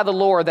me by the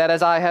Lord that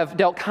as I have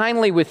dealt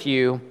kindly with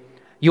you,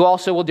 you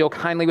also will deal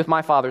kindly with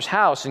my father's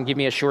house, and give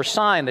me a sure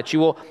sign that you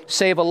will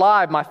save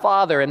alive my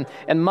father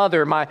and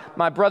mother,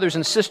 my brothers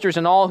and sisters,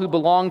 and all who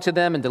belong to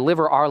them, and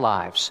deliver our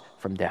lives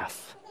from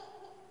death.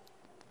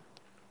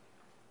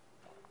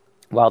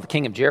 While the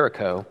king of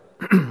Jericho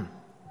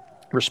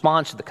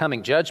responds to the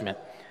coming judgment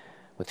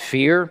with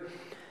fear,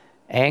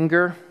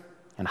 anger,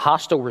 and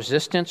hostile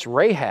resistance,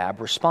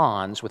 Rahab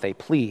responds with a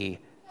plea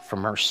for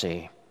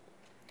mercy.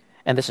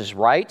 And this is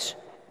right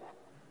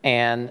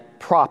and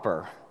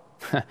proper.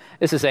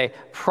 This is a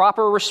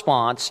proper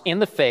response in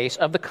the face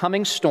of the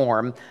coming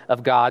storm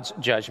of God's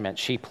judgment.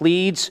 She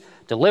pleads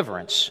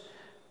deliverance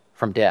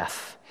from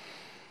death.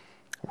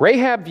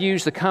 Rahab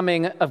views the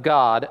coming of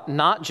God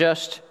not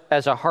just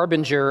as a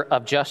harbinger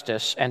of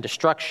justice and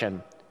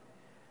destruction,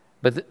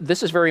 But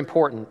this is very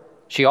important.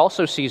 She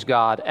also sees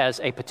God as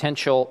a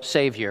potential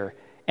Savior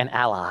and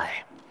ally.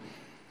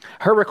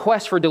 Her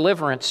request for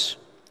deliverance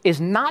is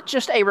not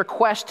just a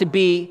request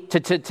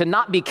to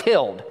not be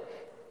killed.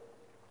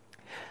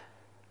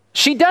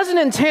 She doesn't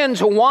intend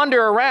to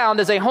wander around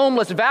as a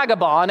homeless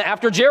vagabond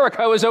after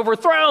Jericho is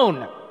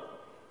overthrown.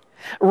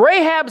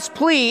 Rahab's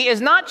plea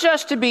is not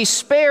just to be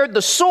spared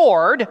the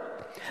sword,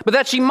 but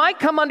that she might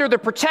come under the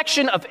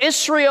protection of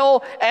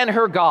Israel and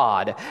her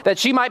God, that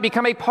she might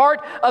become a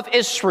part of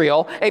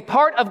Israel, a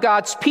part of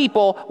God's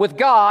people with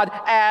God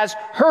as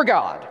her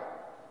God.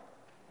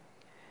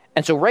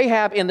 And so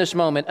Rahab in this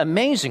moment,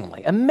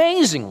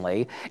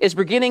 amazingly, is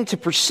beginning to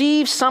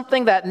perceive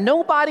something that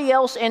nobody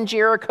else in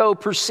Jericho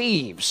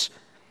perceives.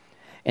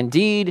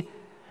 Indeed,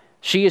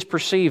 she is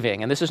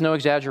perceiving, and this is no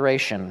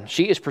exaggeration,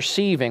 she is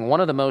perceiving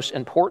one of the most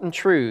important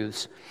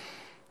truths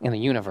in the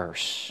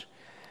universe.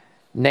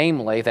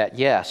 Namely, that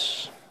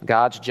yes,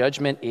 God's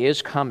judgment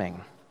is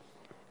coming,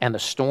 and the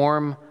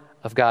storm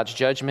of God's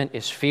judgment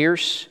is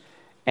fierce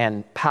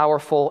and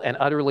powerful and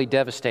utterly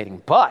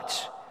devastating.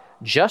 But,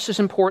 just as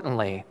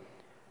importantly,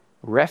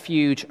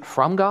 refuge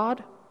from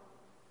God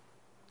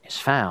is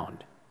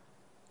found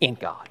in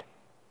God.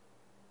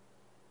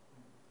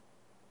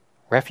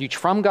 Refuge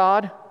from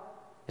God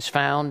is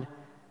found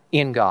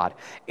in God.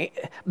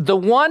 The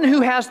one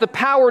who has the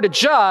power to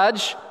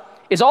judge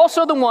is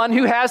also the one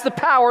who has the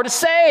power to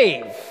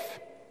save.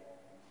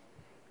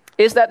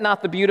 Is that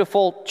not the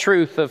beautiful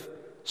truth of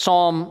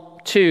Psalm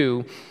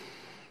 2,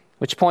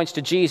 which points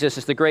to Jesus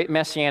as the great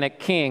messianic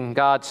king,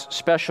 God's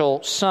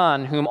special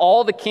son, whom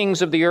all the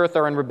kings of the earth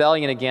are in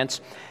rebellion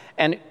against,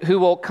 and who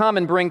will come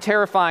and bring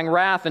terrifying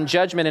wrath and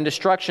judgment and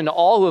destruction to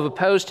all who have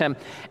opposed him.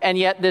 And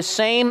yet this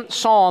same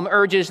psalm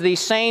urges these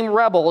same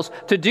rebels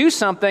to do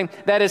something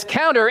that is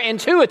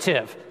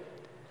counterintuitive.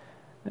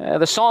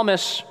 The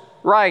psalmist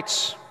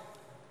writes,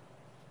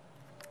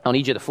 I'll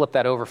need you to flip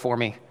that over for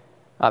me.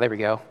 There we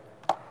go.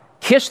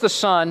 Kiss the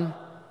Son,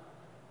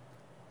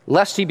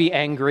 lest he be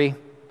angry,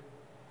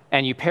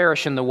 and you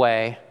perish in the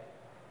way,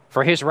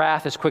 for his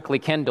wrath is quickly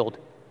kindled.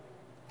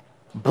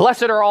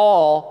 Blessed are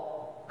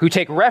all who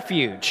take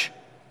refuge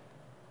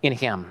in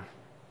him.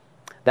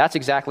 That's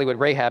exactly what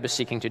Rahab is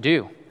seeking to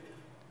do,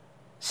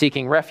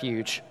 seeking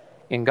refuge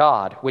in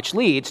God, which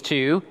leads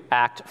to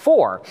Act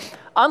 4.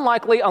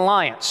 Unlikely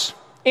alliance.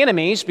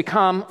 Enemies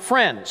become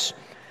friends.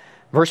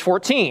 Verse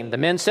 14, the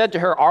men said to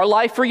her, our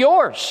life for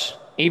yours,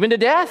 even to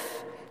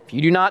death. If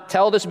you do not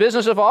tell this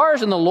business of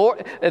ours, and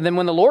then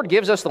when the Lord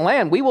gives us the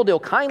land, we will deal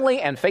kindly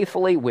and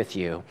faithfully with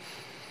you.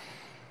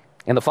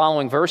 In the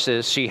following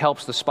verses, she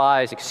helps the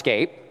spies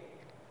escape.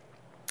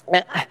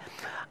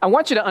 I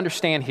want you to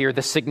understand here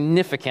the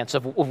significance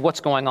of what's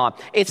going on.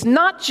 It's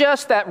not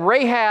just that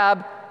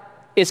Rahab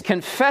is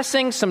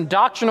confessing some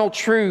doctrinal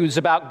truths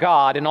about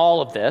God in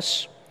all of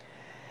this.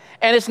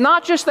 And it's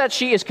not just that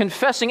she is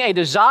confessing a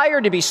desire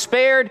to be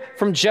spared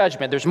from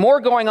judgment. There's more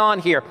going on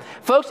here.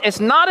 Folks, it's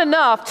not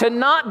enough to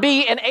not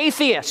be an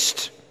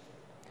atheist,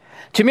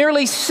 to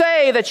merely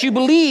say that you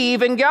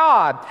believe in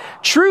God.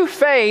 True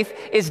faith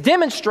is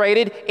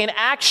demonstrated in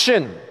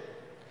action.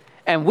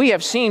 And we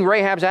have seen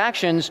Rahab's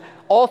actions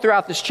all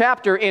throughout this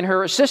chapter in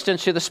her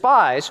assistance to the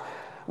spies,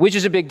 which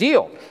is a big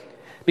deal.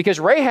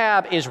 Because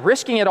Rahab is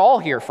risking it all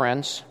here,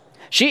 friends.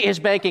 She is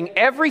banking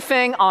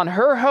everything on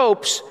her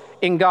hopes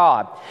in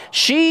God.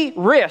 She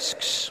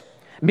risks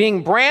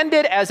being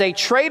branded as a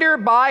traitor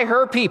by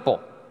her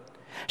people.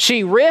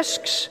 She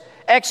risks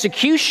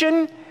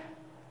execution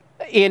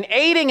in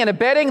aiding and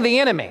abetting the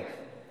enemy.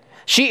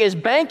 She is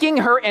banking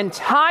her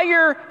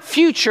entire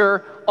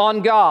future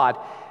on God,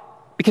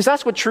 because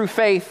that's what true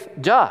faith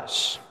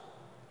does.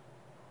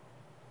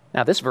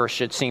 Now, this verse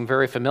should seem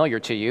very familiar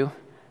to you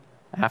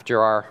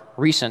after our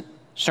recent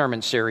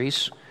sermon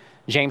series.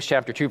 James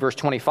chapter 2, verse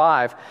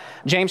 25.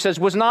 James says,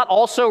 was not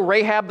also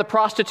Rahab the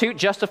prostitute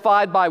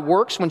justified by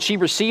works when she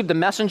received the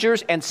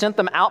messengers and sent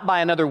them out by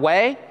another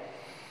way?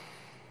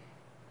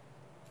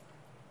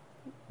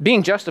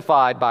 Being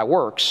justified by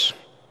works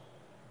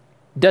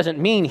doesn't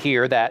mean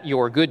here that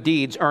your good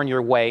deeds earn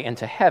your way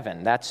into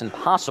heaven. That's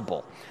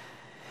impossible.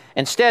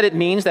 Instead, it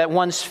means that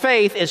one's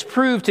faith is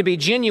proved to be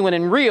genuine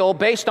and real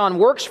based on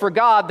works for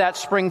God that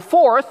spring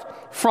forth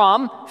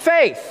from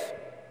faith.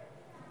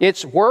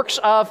 It's works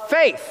of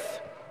faith.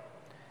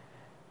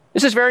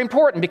 This is very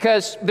important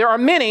because there are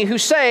many who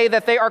say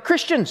that they are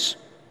Christians,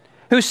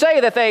 who say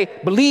that they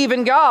believe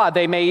in God.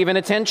 They may even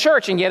attend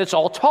church, and yet it's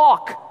all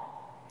talk.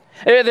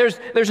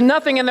 There's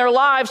nothing in their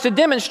lives to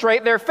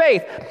demonstrate their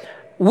faith.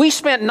 We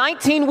spent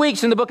 19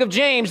 weeks in the book of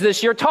James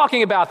this year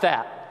talking about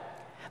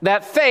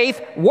that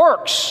faith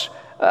works,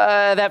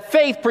 that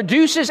faith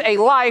produces a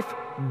life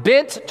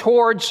bent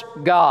towards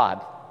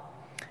God.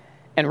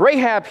 And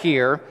Rahab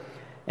here,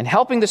 in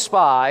helping the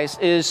spies,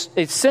 is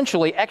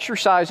essentially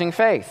exercising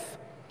faith.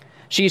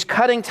 She's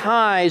cutting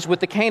ties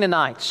with the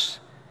Canaanites.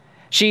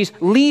 She's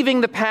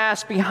leaving the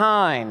past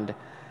behind.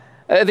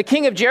 The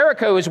king of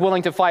Jericho is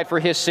willing to fight for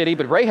his city,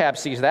 but Rahab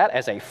sees that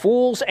as a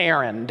fool's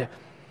errand.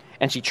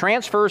 And she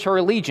transfers her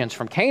allegiance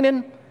from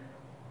Canaan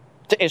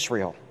to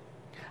Israel.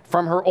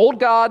 from her old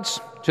gods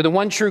to the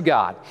one true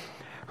God.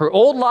 Her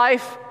old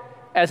life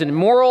as an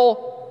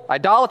immoral,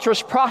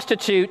 idolatrous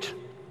prostitute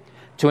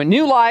to a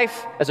new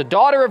life as a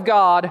daughter of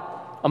God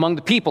among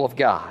the people of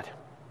God.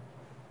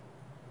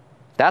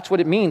 That's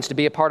what it means to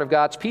be a part of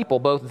God's people,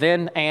 both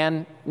then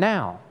and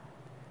now.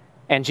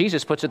 And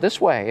Jesus puts it this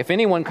way: if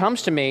anyone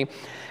comes to me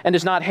and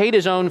does not hate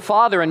his own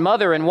father and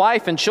mother and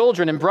wife and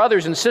children and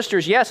brothers and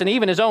sisters, yes, and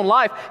even his own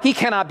life, he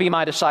cannot be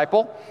my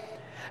disciple.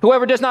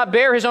 Whoever does not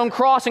bear his own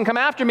cross and come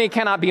after me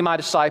cannot be my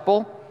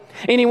disciple.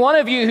 Any one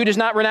of you who does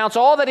not renounce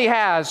all that he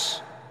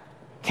has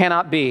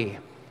cannot be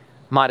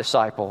my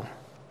disciple.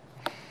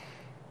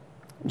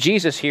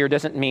 Jesus here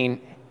doesn't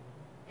mean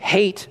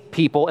hate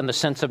people in the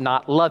sense of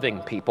not loving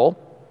people.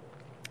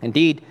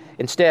 Indeed,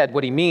 instead,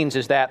 what he means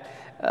is that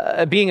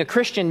being a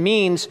Christian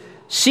means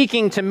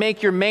seeking to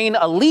make your main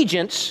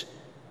allegiance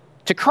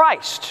to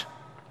Christ,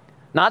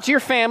 not to your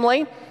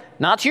family,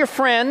 not to your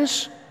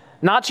friends,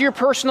 not to your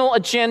personal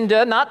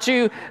agenda, not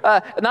to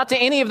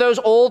any of those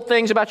old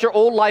things about your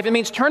old life. It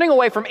means turning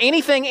away from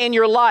anything in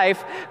your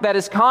life that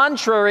is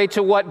contrary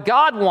to what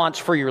God wants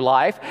for your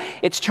life.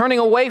 It's turning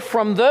away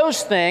from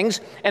those things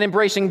and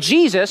embracing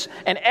Jesus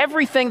and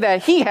everything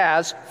that he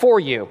has for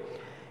you.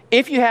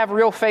 If you have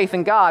real faith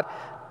in God,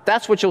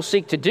 that's what you'll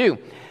seek to do.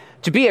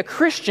 To be a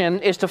Christian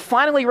is to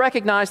finally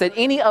recognize that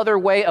any other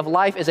way of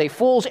life is a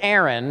fool's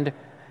errand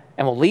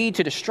and will lead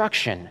to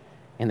destruction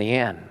in the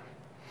end.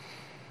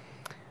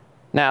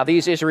 Now,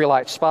 these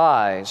Israelite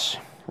spies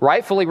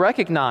rightfully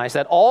recognize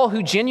that all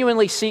who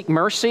genuinely seek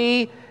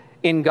mercy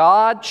in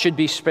God should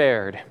be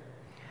spared.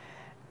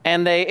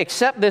 And they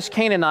accept this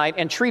Canaanite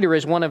and treat her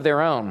as one of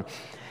their own.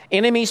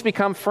 Enemies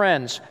become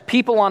friends.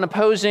 People on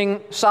opposing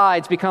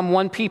sides become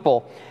one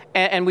people.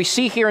 And we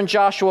see here in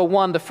Joshua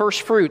 1 the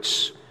first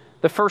fruits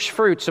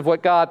of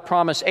what God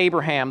promised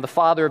Abraham, the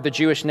father of the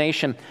Jewish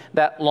nation,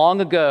 that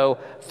long ago,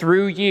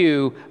 through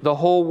you, the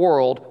whole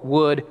world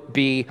would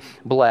be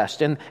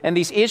blessed. And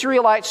these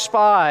Israelite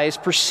spies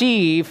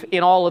perceive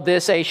in all of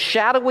this a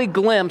shadowy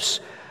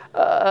glimpse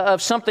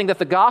of something that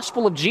the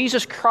gospel of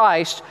Jesus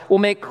Christ will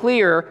make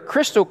clear,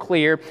 crystal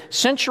clear,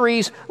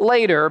 centuries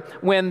later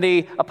when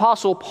the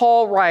Apostle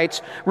Paul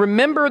writes,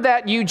 "Remember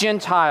that you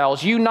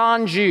Gentiles, you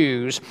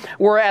non-Jews,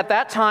 were at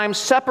that time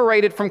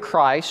separated from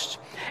Christ,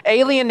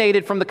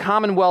 alienated from the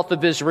commonwealth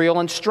of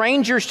Israel, and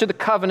strangers to the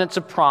covenants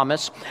of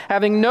promise,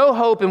 having no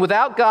hope and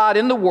without God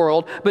in the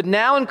world, but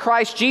now in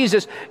Christ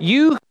Jesus,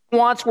 you who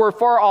once were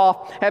far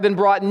off have been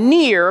brought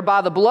near by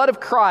the blood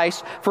of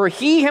Christ, for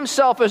he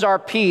himself is our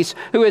peace,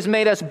 who has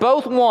made us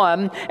both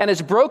one and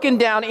has broken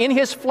down in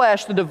his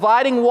flesh the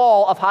dividing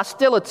wall of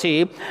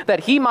hostility, that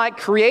he might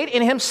create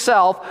in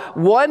himself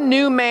one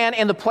new man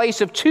in the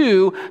place of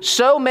two,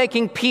 so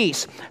making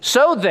peace.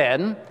 So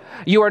then,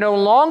 you are no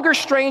longer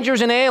strangers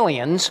and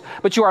aliens,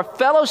 but you are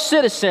fellow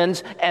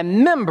citizens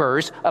and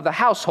members of the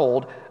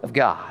household of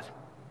God."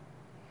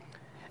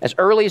 As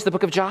early as the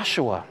book of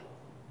Joshua,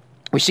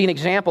 we see an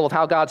example of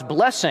how God's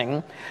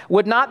blessing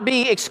would not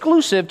be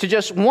exclusive to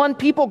just one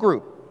people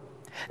group.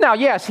 Now,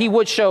 yes, he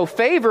would show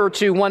favor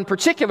to one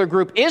particular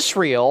group,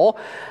 Israel,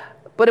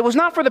 but it was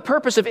not for the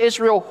purpose of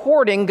Israel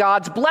hoarding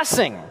God's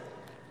blessing,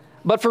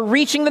 but for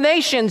reaching the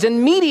nations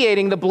and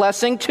mediating the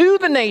blessing to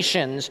the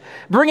nations,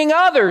 bringing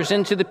others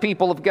into the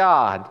people of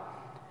God.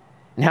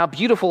 And how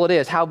beautiful it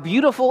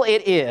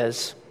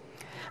is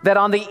that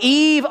on the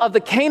eve of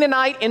the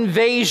Canaanite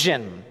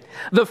invasion,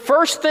 the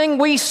first thing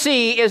we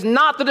see is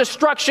not the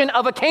destruction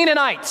of a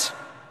Canaanite,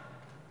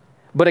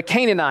 but a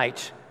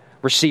Canaanite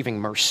receiving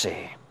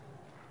mercy.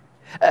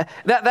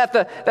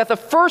 That the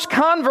first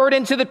convert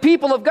into the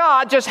people of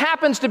God just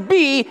happens to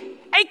be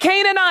a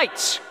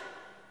Canaanite,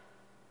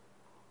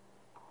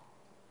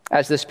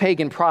 as this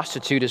pagan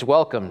prostitute is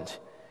welcomed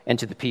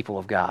into the people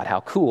of God.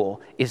 How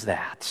cool is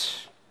that?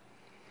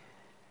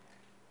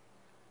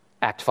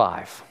 Act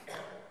 5,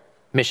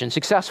 mission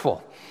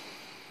successful.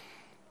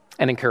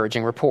 An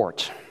encouraging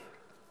report.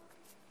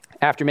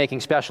 After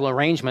making special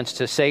arrangements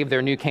to save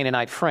their new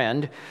Canaanite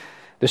friend,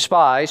 the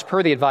spies,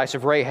 per the advice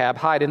of Rahab,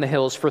 hide in the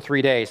hills for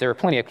 3 days. There are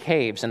plenty of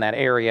caves in that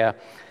area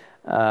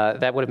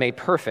that would have made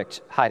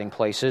perfect hiding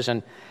places.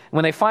 And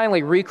when they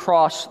finally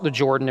recross the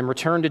Jordan and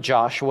return to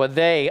Joshua,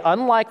 they,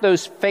 unlike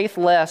those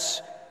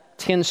faithless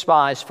 10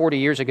 spies 40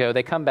 years ago,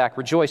 they come back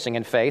rejoicing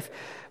in faith.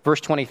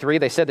 Verse 23,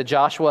 they said to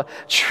Joshua,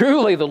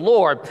 "Truly the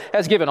Lord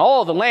has given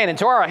all the land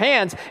into our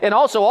hands, and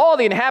also all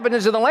the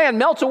inhabitants of the land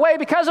melt away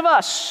because of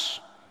us."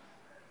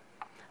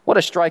 What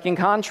a striking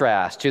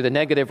contrast to the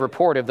negative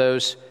report of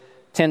those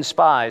 10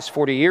 spies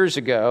 40 years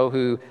ago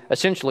who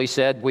essentially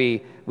said,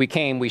 we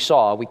came, we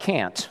saw, we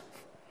can't.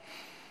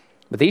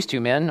 But these two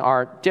men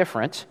are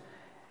different.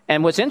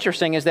 And what's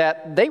interesting is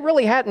that they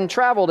really hadn't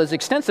traveled as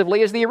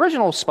extensively as the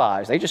original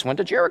spies. They just went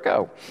to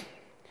Jericho.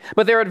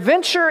 But their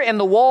adventure in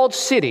the walled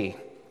city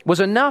was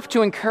enough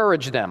to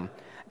encourage them.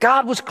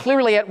 God was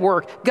clearly at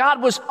work.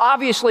 God was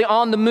obviously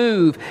on the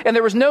move. And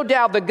there was no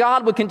doubt that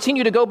God would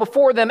continue to go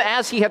before them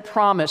as he had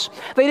promised.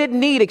 They didn't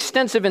need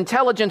extensive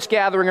intelligence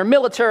gathering or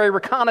military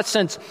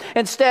reconnaissance.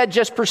 Instead,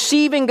 just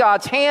perceiving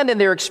God's hand in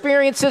their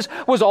experiences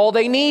was all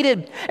they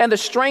needed. And the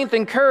strength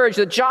and courage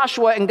that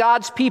Joshua and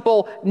God's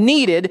people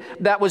needed,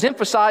 that was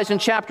emphasized in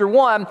chapter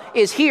 1,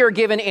 is here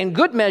given in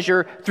good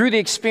measure through the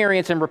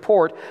experience and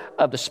report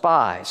of the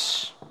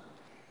spies.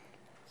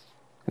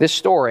 This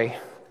story,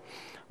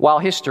 while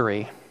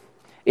history,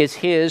 is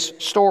his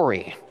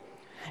story.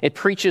 It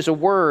preaches a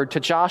word to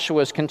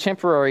Joshua's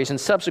contemporaries and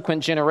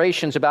subsequent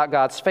generations about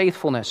God's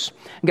faithfulness,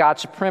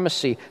 God's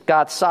supremacy,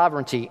 God's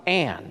sovereignty,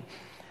 and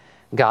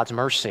God's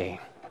mercy.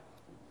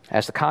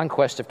 As the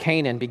conquest of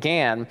Canaan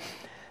began,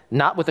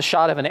 not with the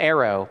shot of an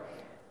arrow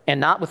and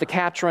not with the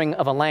capturing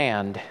of a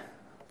land,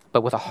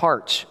 but with a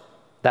heart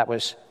that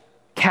was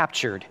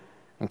captured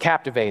and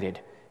captivated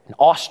and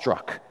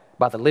awestruck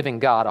by the living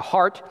God, a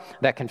heart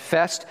that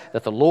confessed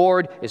that the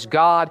Lord is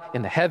God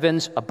in the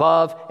heavens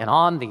above and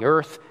on the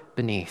earth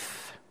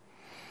beneath.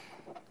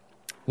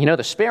 You know,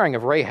 the sparing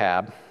of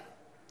Rahab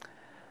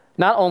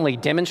not only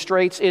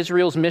demonstrates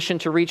Israel's mission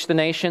to reach the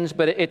nations,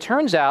 but it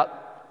turns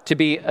out to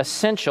be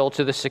essential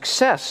to the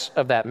success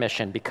of that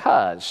mission,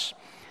 because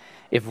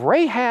if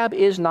Rahab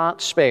is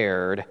not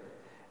spared,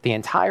 the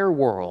entire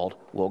world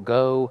will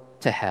go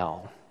to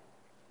hell.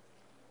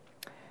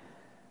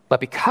 But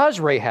because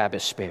Rahab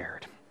is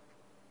spared,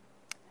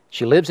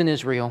 she lives in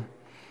Israel,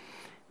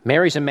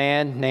 marries a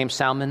man named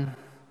Salmon,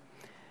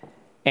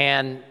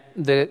 and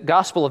the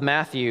Gospel of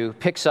Matthew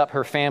picks up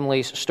her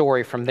family's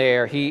story from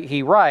there.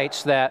 He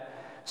writes that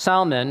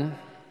Salmon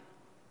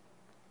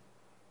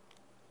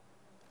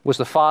was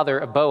the father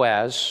of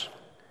Boaz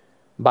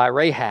by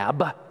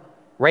Rahab,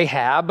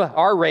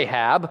 our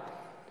Rahab,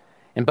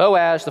 and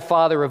Boaz the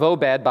father of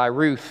Obed by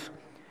Ruth,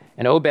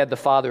 and Obed the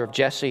father of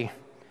Jesse,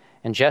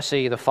 and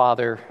Jesse the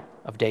father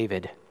of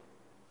David,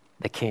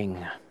 the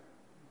king.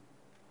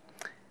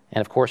 And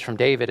of course, from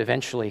David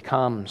eventually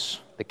comes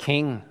the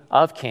King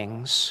of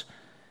Kings,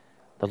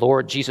 the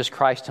Lord Jesus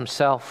Christ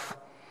himself.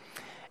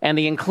 And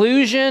the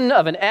inclusion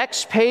of an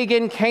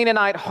ex-pagan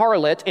Canaanite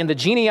harlot in the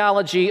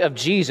genealogy of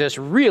Jesus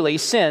really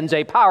sends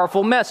a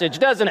powerful message,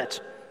 doesn't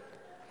it?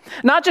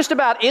 Not just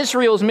about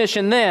Israel's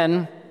mission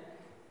then,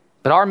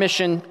 but our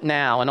mission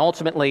now, and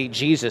ultimately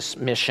Jesus'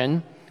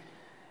 mission.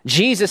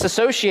 Jesus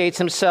associates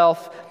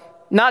himself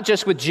not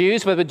just with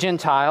Jews, but with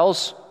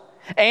Gentiles.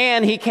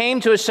 And he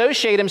came to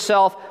associate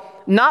himself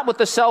not with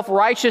the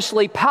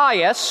self-righteously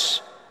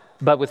pious,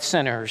 but with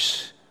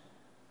sinners,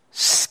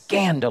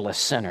 scandalous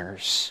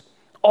sinners,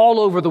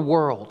 all over the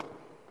world,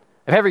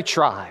 of every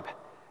tribe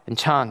and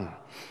tongue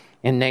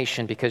and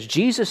nation, because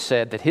Jesus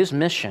said that his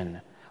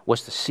mission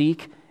was to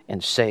seek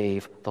and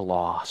save the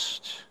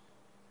lost.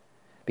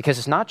 Because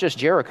it's not just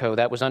Jericho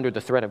that was under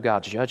the threat of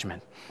God's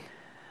judgment.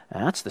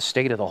 That's the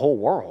state of the whole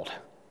world.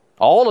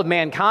 All of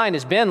mankind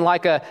has been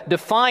like a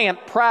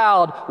defiant,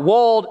 proud,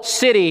 walled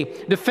city,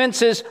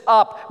 defenses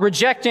up,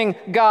 rejecting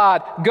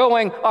God,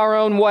 going our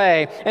own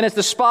way. And as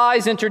the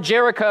spies entered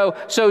Jericho,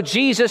 so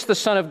Jesus, the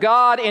Son of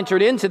God,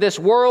 entered into this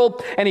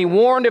world, and he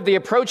warned of the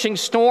approaching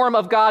storm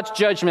of God's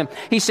judgment.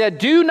 He said,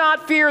 "Do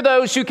not fear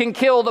those who can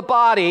kill the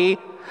body,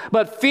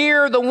 but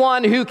fear the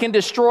one who can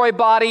destroy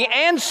body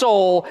and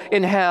soul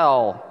in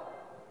hell."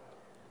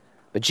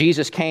 But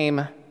Jesus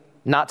came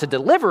not to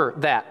deliver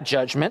that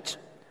judgment,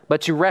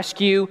 but to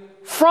rescue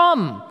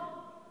from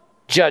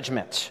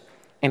judgment.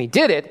 And he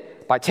did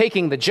it by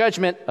taking the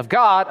judgment of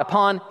God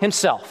upon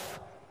himself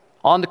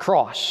on the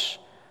cross,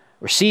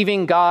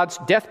 receiving God's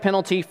death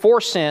penalty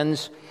for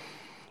sins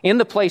in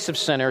the place of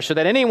sinners, so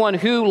that anyone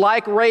who,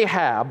 like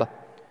Rahab,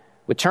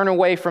 would turn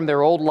away from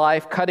their old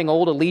life, cutting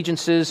old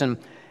allegiances and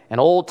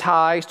old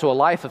ties to a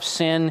life of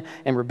sin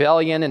and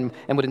rebellion, and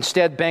would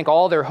instead bank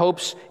all their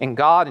hopes in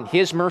God and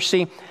his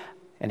mercy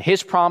and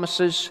his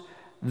promises,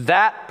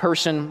 that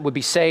person would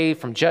be saved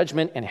from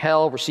judgment and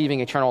hell, receiving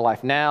eternal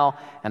life now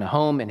and a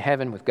home in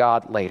heaven with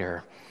God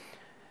later.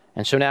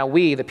 And so now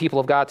we, the people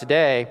of God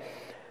today,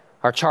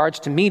 are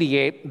charged to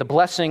mediate the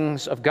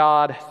blessings of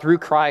God through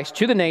Christ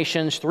to the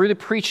nations through the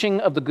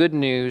preaching of the good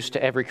news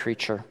to every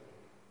creature,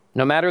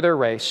 no matter their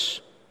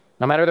race,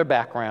 no matter their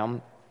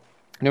background,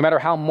 no matter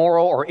how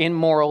moral or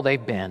immoral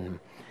they've been.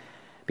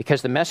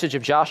 Because the message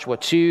of Joshua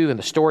 2 and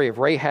the story of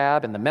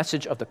Rahab and the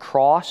message of the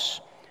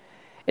cross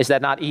is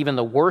that not even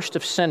the worst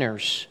of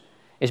sinners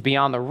is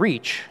beyond the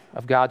reach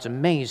of God's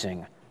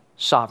amazing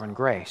sovereign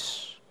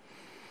grace.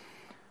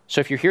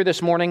 So if you're here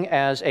this morning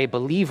as a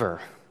believer,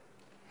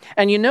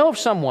 and you know of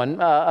someone,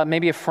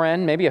 maybe a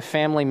friend, maybe a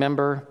family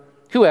member,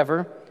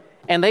 whoever,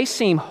 and they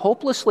seem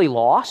hopelessly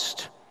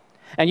lost,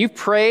 and you've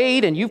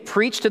prayed and you've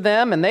preached to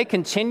them, and they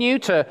continue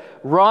to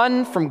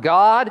run from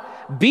God,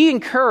 be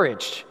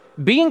encouraged.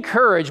 Be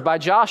encouraged by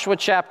Joshua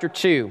chapter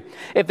 2.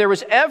 If there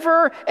was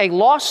ever a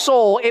lost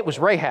soul, it was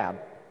Rahab.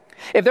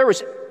 If there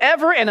was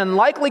ever an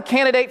unlikely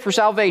candidate for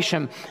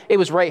salvation, it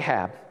was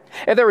Rahab.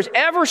 If there was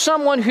ever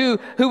someone who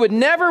would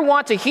never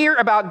want to hear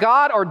about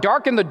God or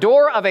darken the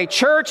door of a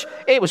church,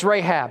 it was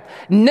Rahab.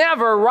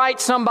 Never write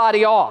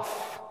somebody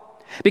off,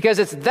 because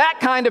it's that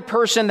kind of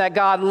person that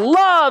God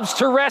loves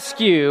to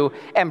rescue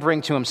and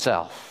bring to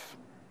himself.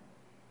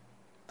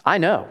 I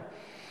know,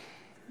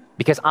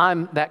 because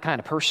I'm that kind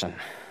of person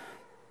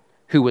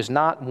who was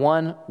not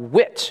one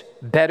whit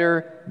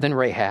better than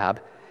Rahab,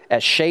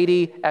 as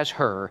shady as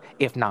her,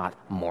 if not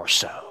more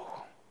so.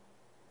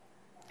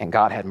 And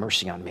God had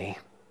mercy on me.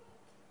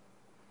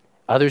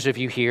 Others of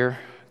you here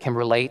can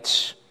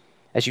relate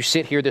as you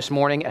sit here this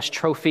morning as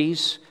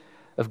trophies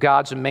of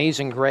God's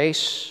amazing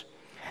grace.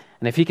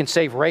 And if he can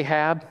save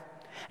Rahab,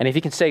 and if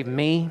he can save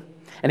me,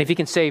 and if he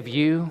can save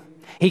you,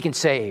 he can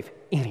save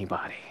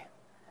anybody,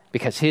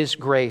 because his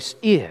grace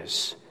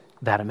is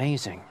that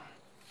amazing.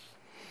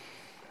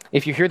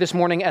 If you're here this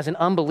morning as an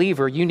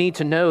unbeliever, you need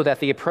to know that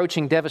the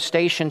approaching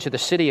devastation to the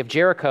city of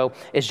Jericho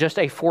is just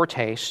a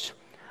foretaste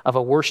of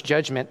a worse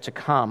judgment to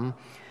come.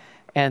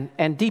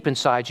 And deep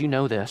inside, you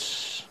know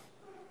this.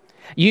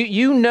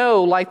 You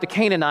know, like the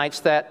Canaanites,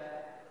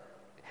 that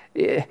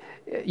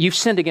you've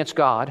sinned against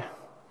God.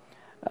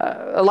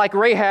 Like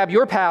Rahab,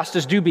 your past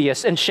is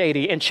dubious and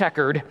shady and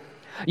checkered.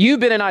 You've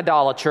been an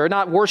idolater,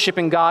 not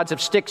worshiping gods of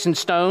sticks and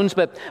stones,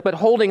 but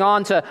holding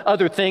on to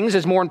other things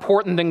as more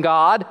important than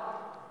God.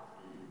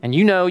 And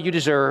you know you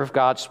deserve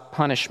God's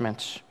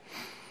punishment.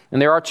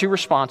 And there are two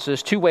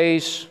responses, two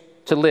ways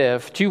to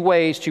live, two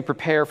ways to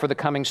prepare for the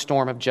coming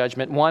storm of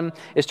judgment. One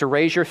is to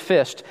raise your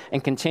fist in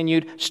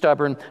continued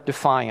stubborn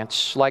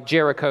defiance, like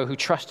Jericho, who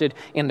trusted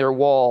in their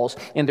walls,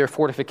 in their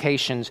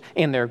fortifications,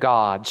 in their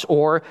gods.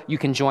 Or you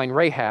can join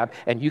Rahab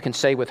and you can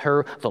say with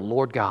her, "The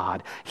Lord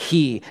God,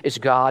 he is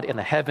God in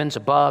the heavens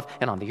above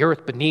and on the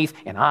earth beneath,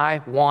 and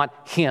I want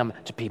him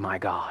to be my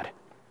God."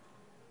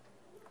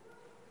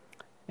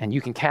 And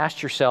you can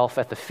cast yourself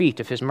at the feet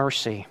of his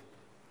mercy.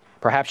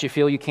 Perhaps you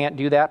feel you can't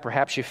do that.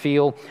 Perhaps you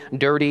feel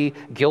dirty,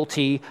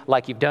 guilty,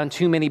 like you've done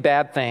too many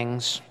bad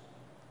things.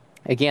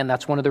 Again,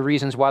 that's one of the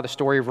reasons why the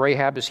story of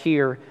Rahab is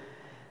here.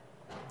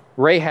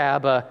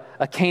 Rahab, a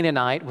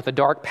Canaanite with a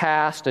dark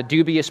past, a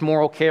dubious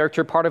moral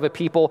character, part of a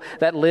people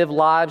that lived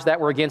lives that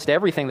were against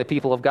everything the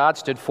people of God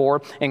stood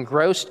for,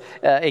 engaged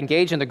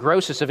in the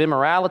grossest of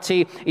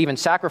immorality, even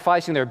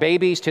sacrificing their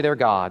babies to their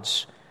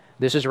gods.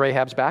 This is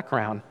Rahab's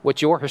background.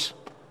 What's yours?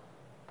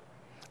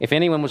 If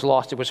anyone was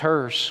lost, it was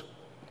hers.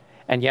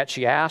 And yet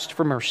she asked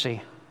for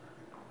mercy,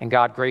 and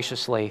God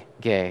graciously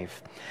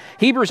gave.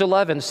 Hebrews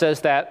 11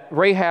 says that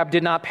Rahab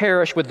did not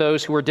perish with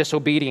those who were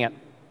disobedient.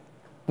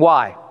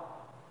 Why?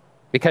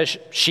 Because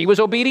she was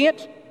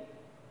obedient?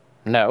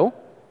 No,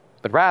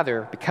 but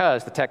rather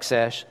because the text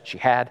says she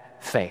had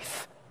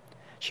faith.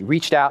 She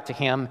reached out to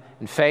him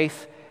in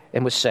faith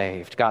and was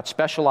saved. God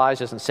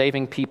specializes in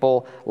saving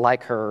people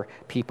like her,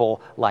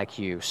 people like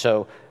you.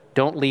 So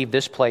don't leave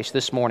this place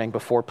this morning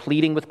before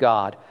pleading with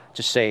God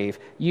to save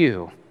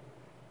you.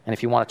 And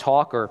if you want to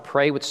talk or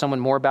pray with someone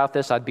more about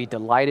this, I'd be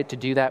delighted to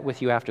do that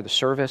with you after the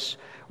service.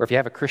 Or if you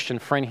have a Christian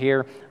friend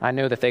here, I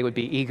know that they would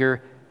be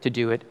eager to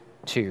do it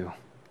too.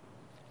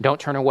 Don't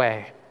turn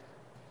away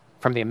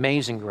from the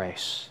amazing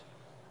grace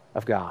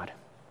of God.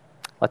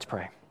 Let's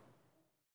pray.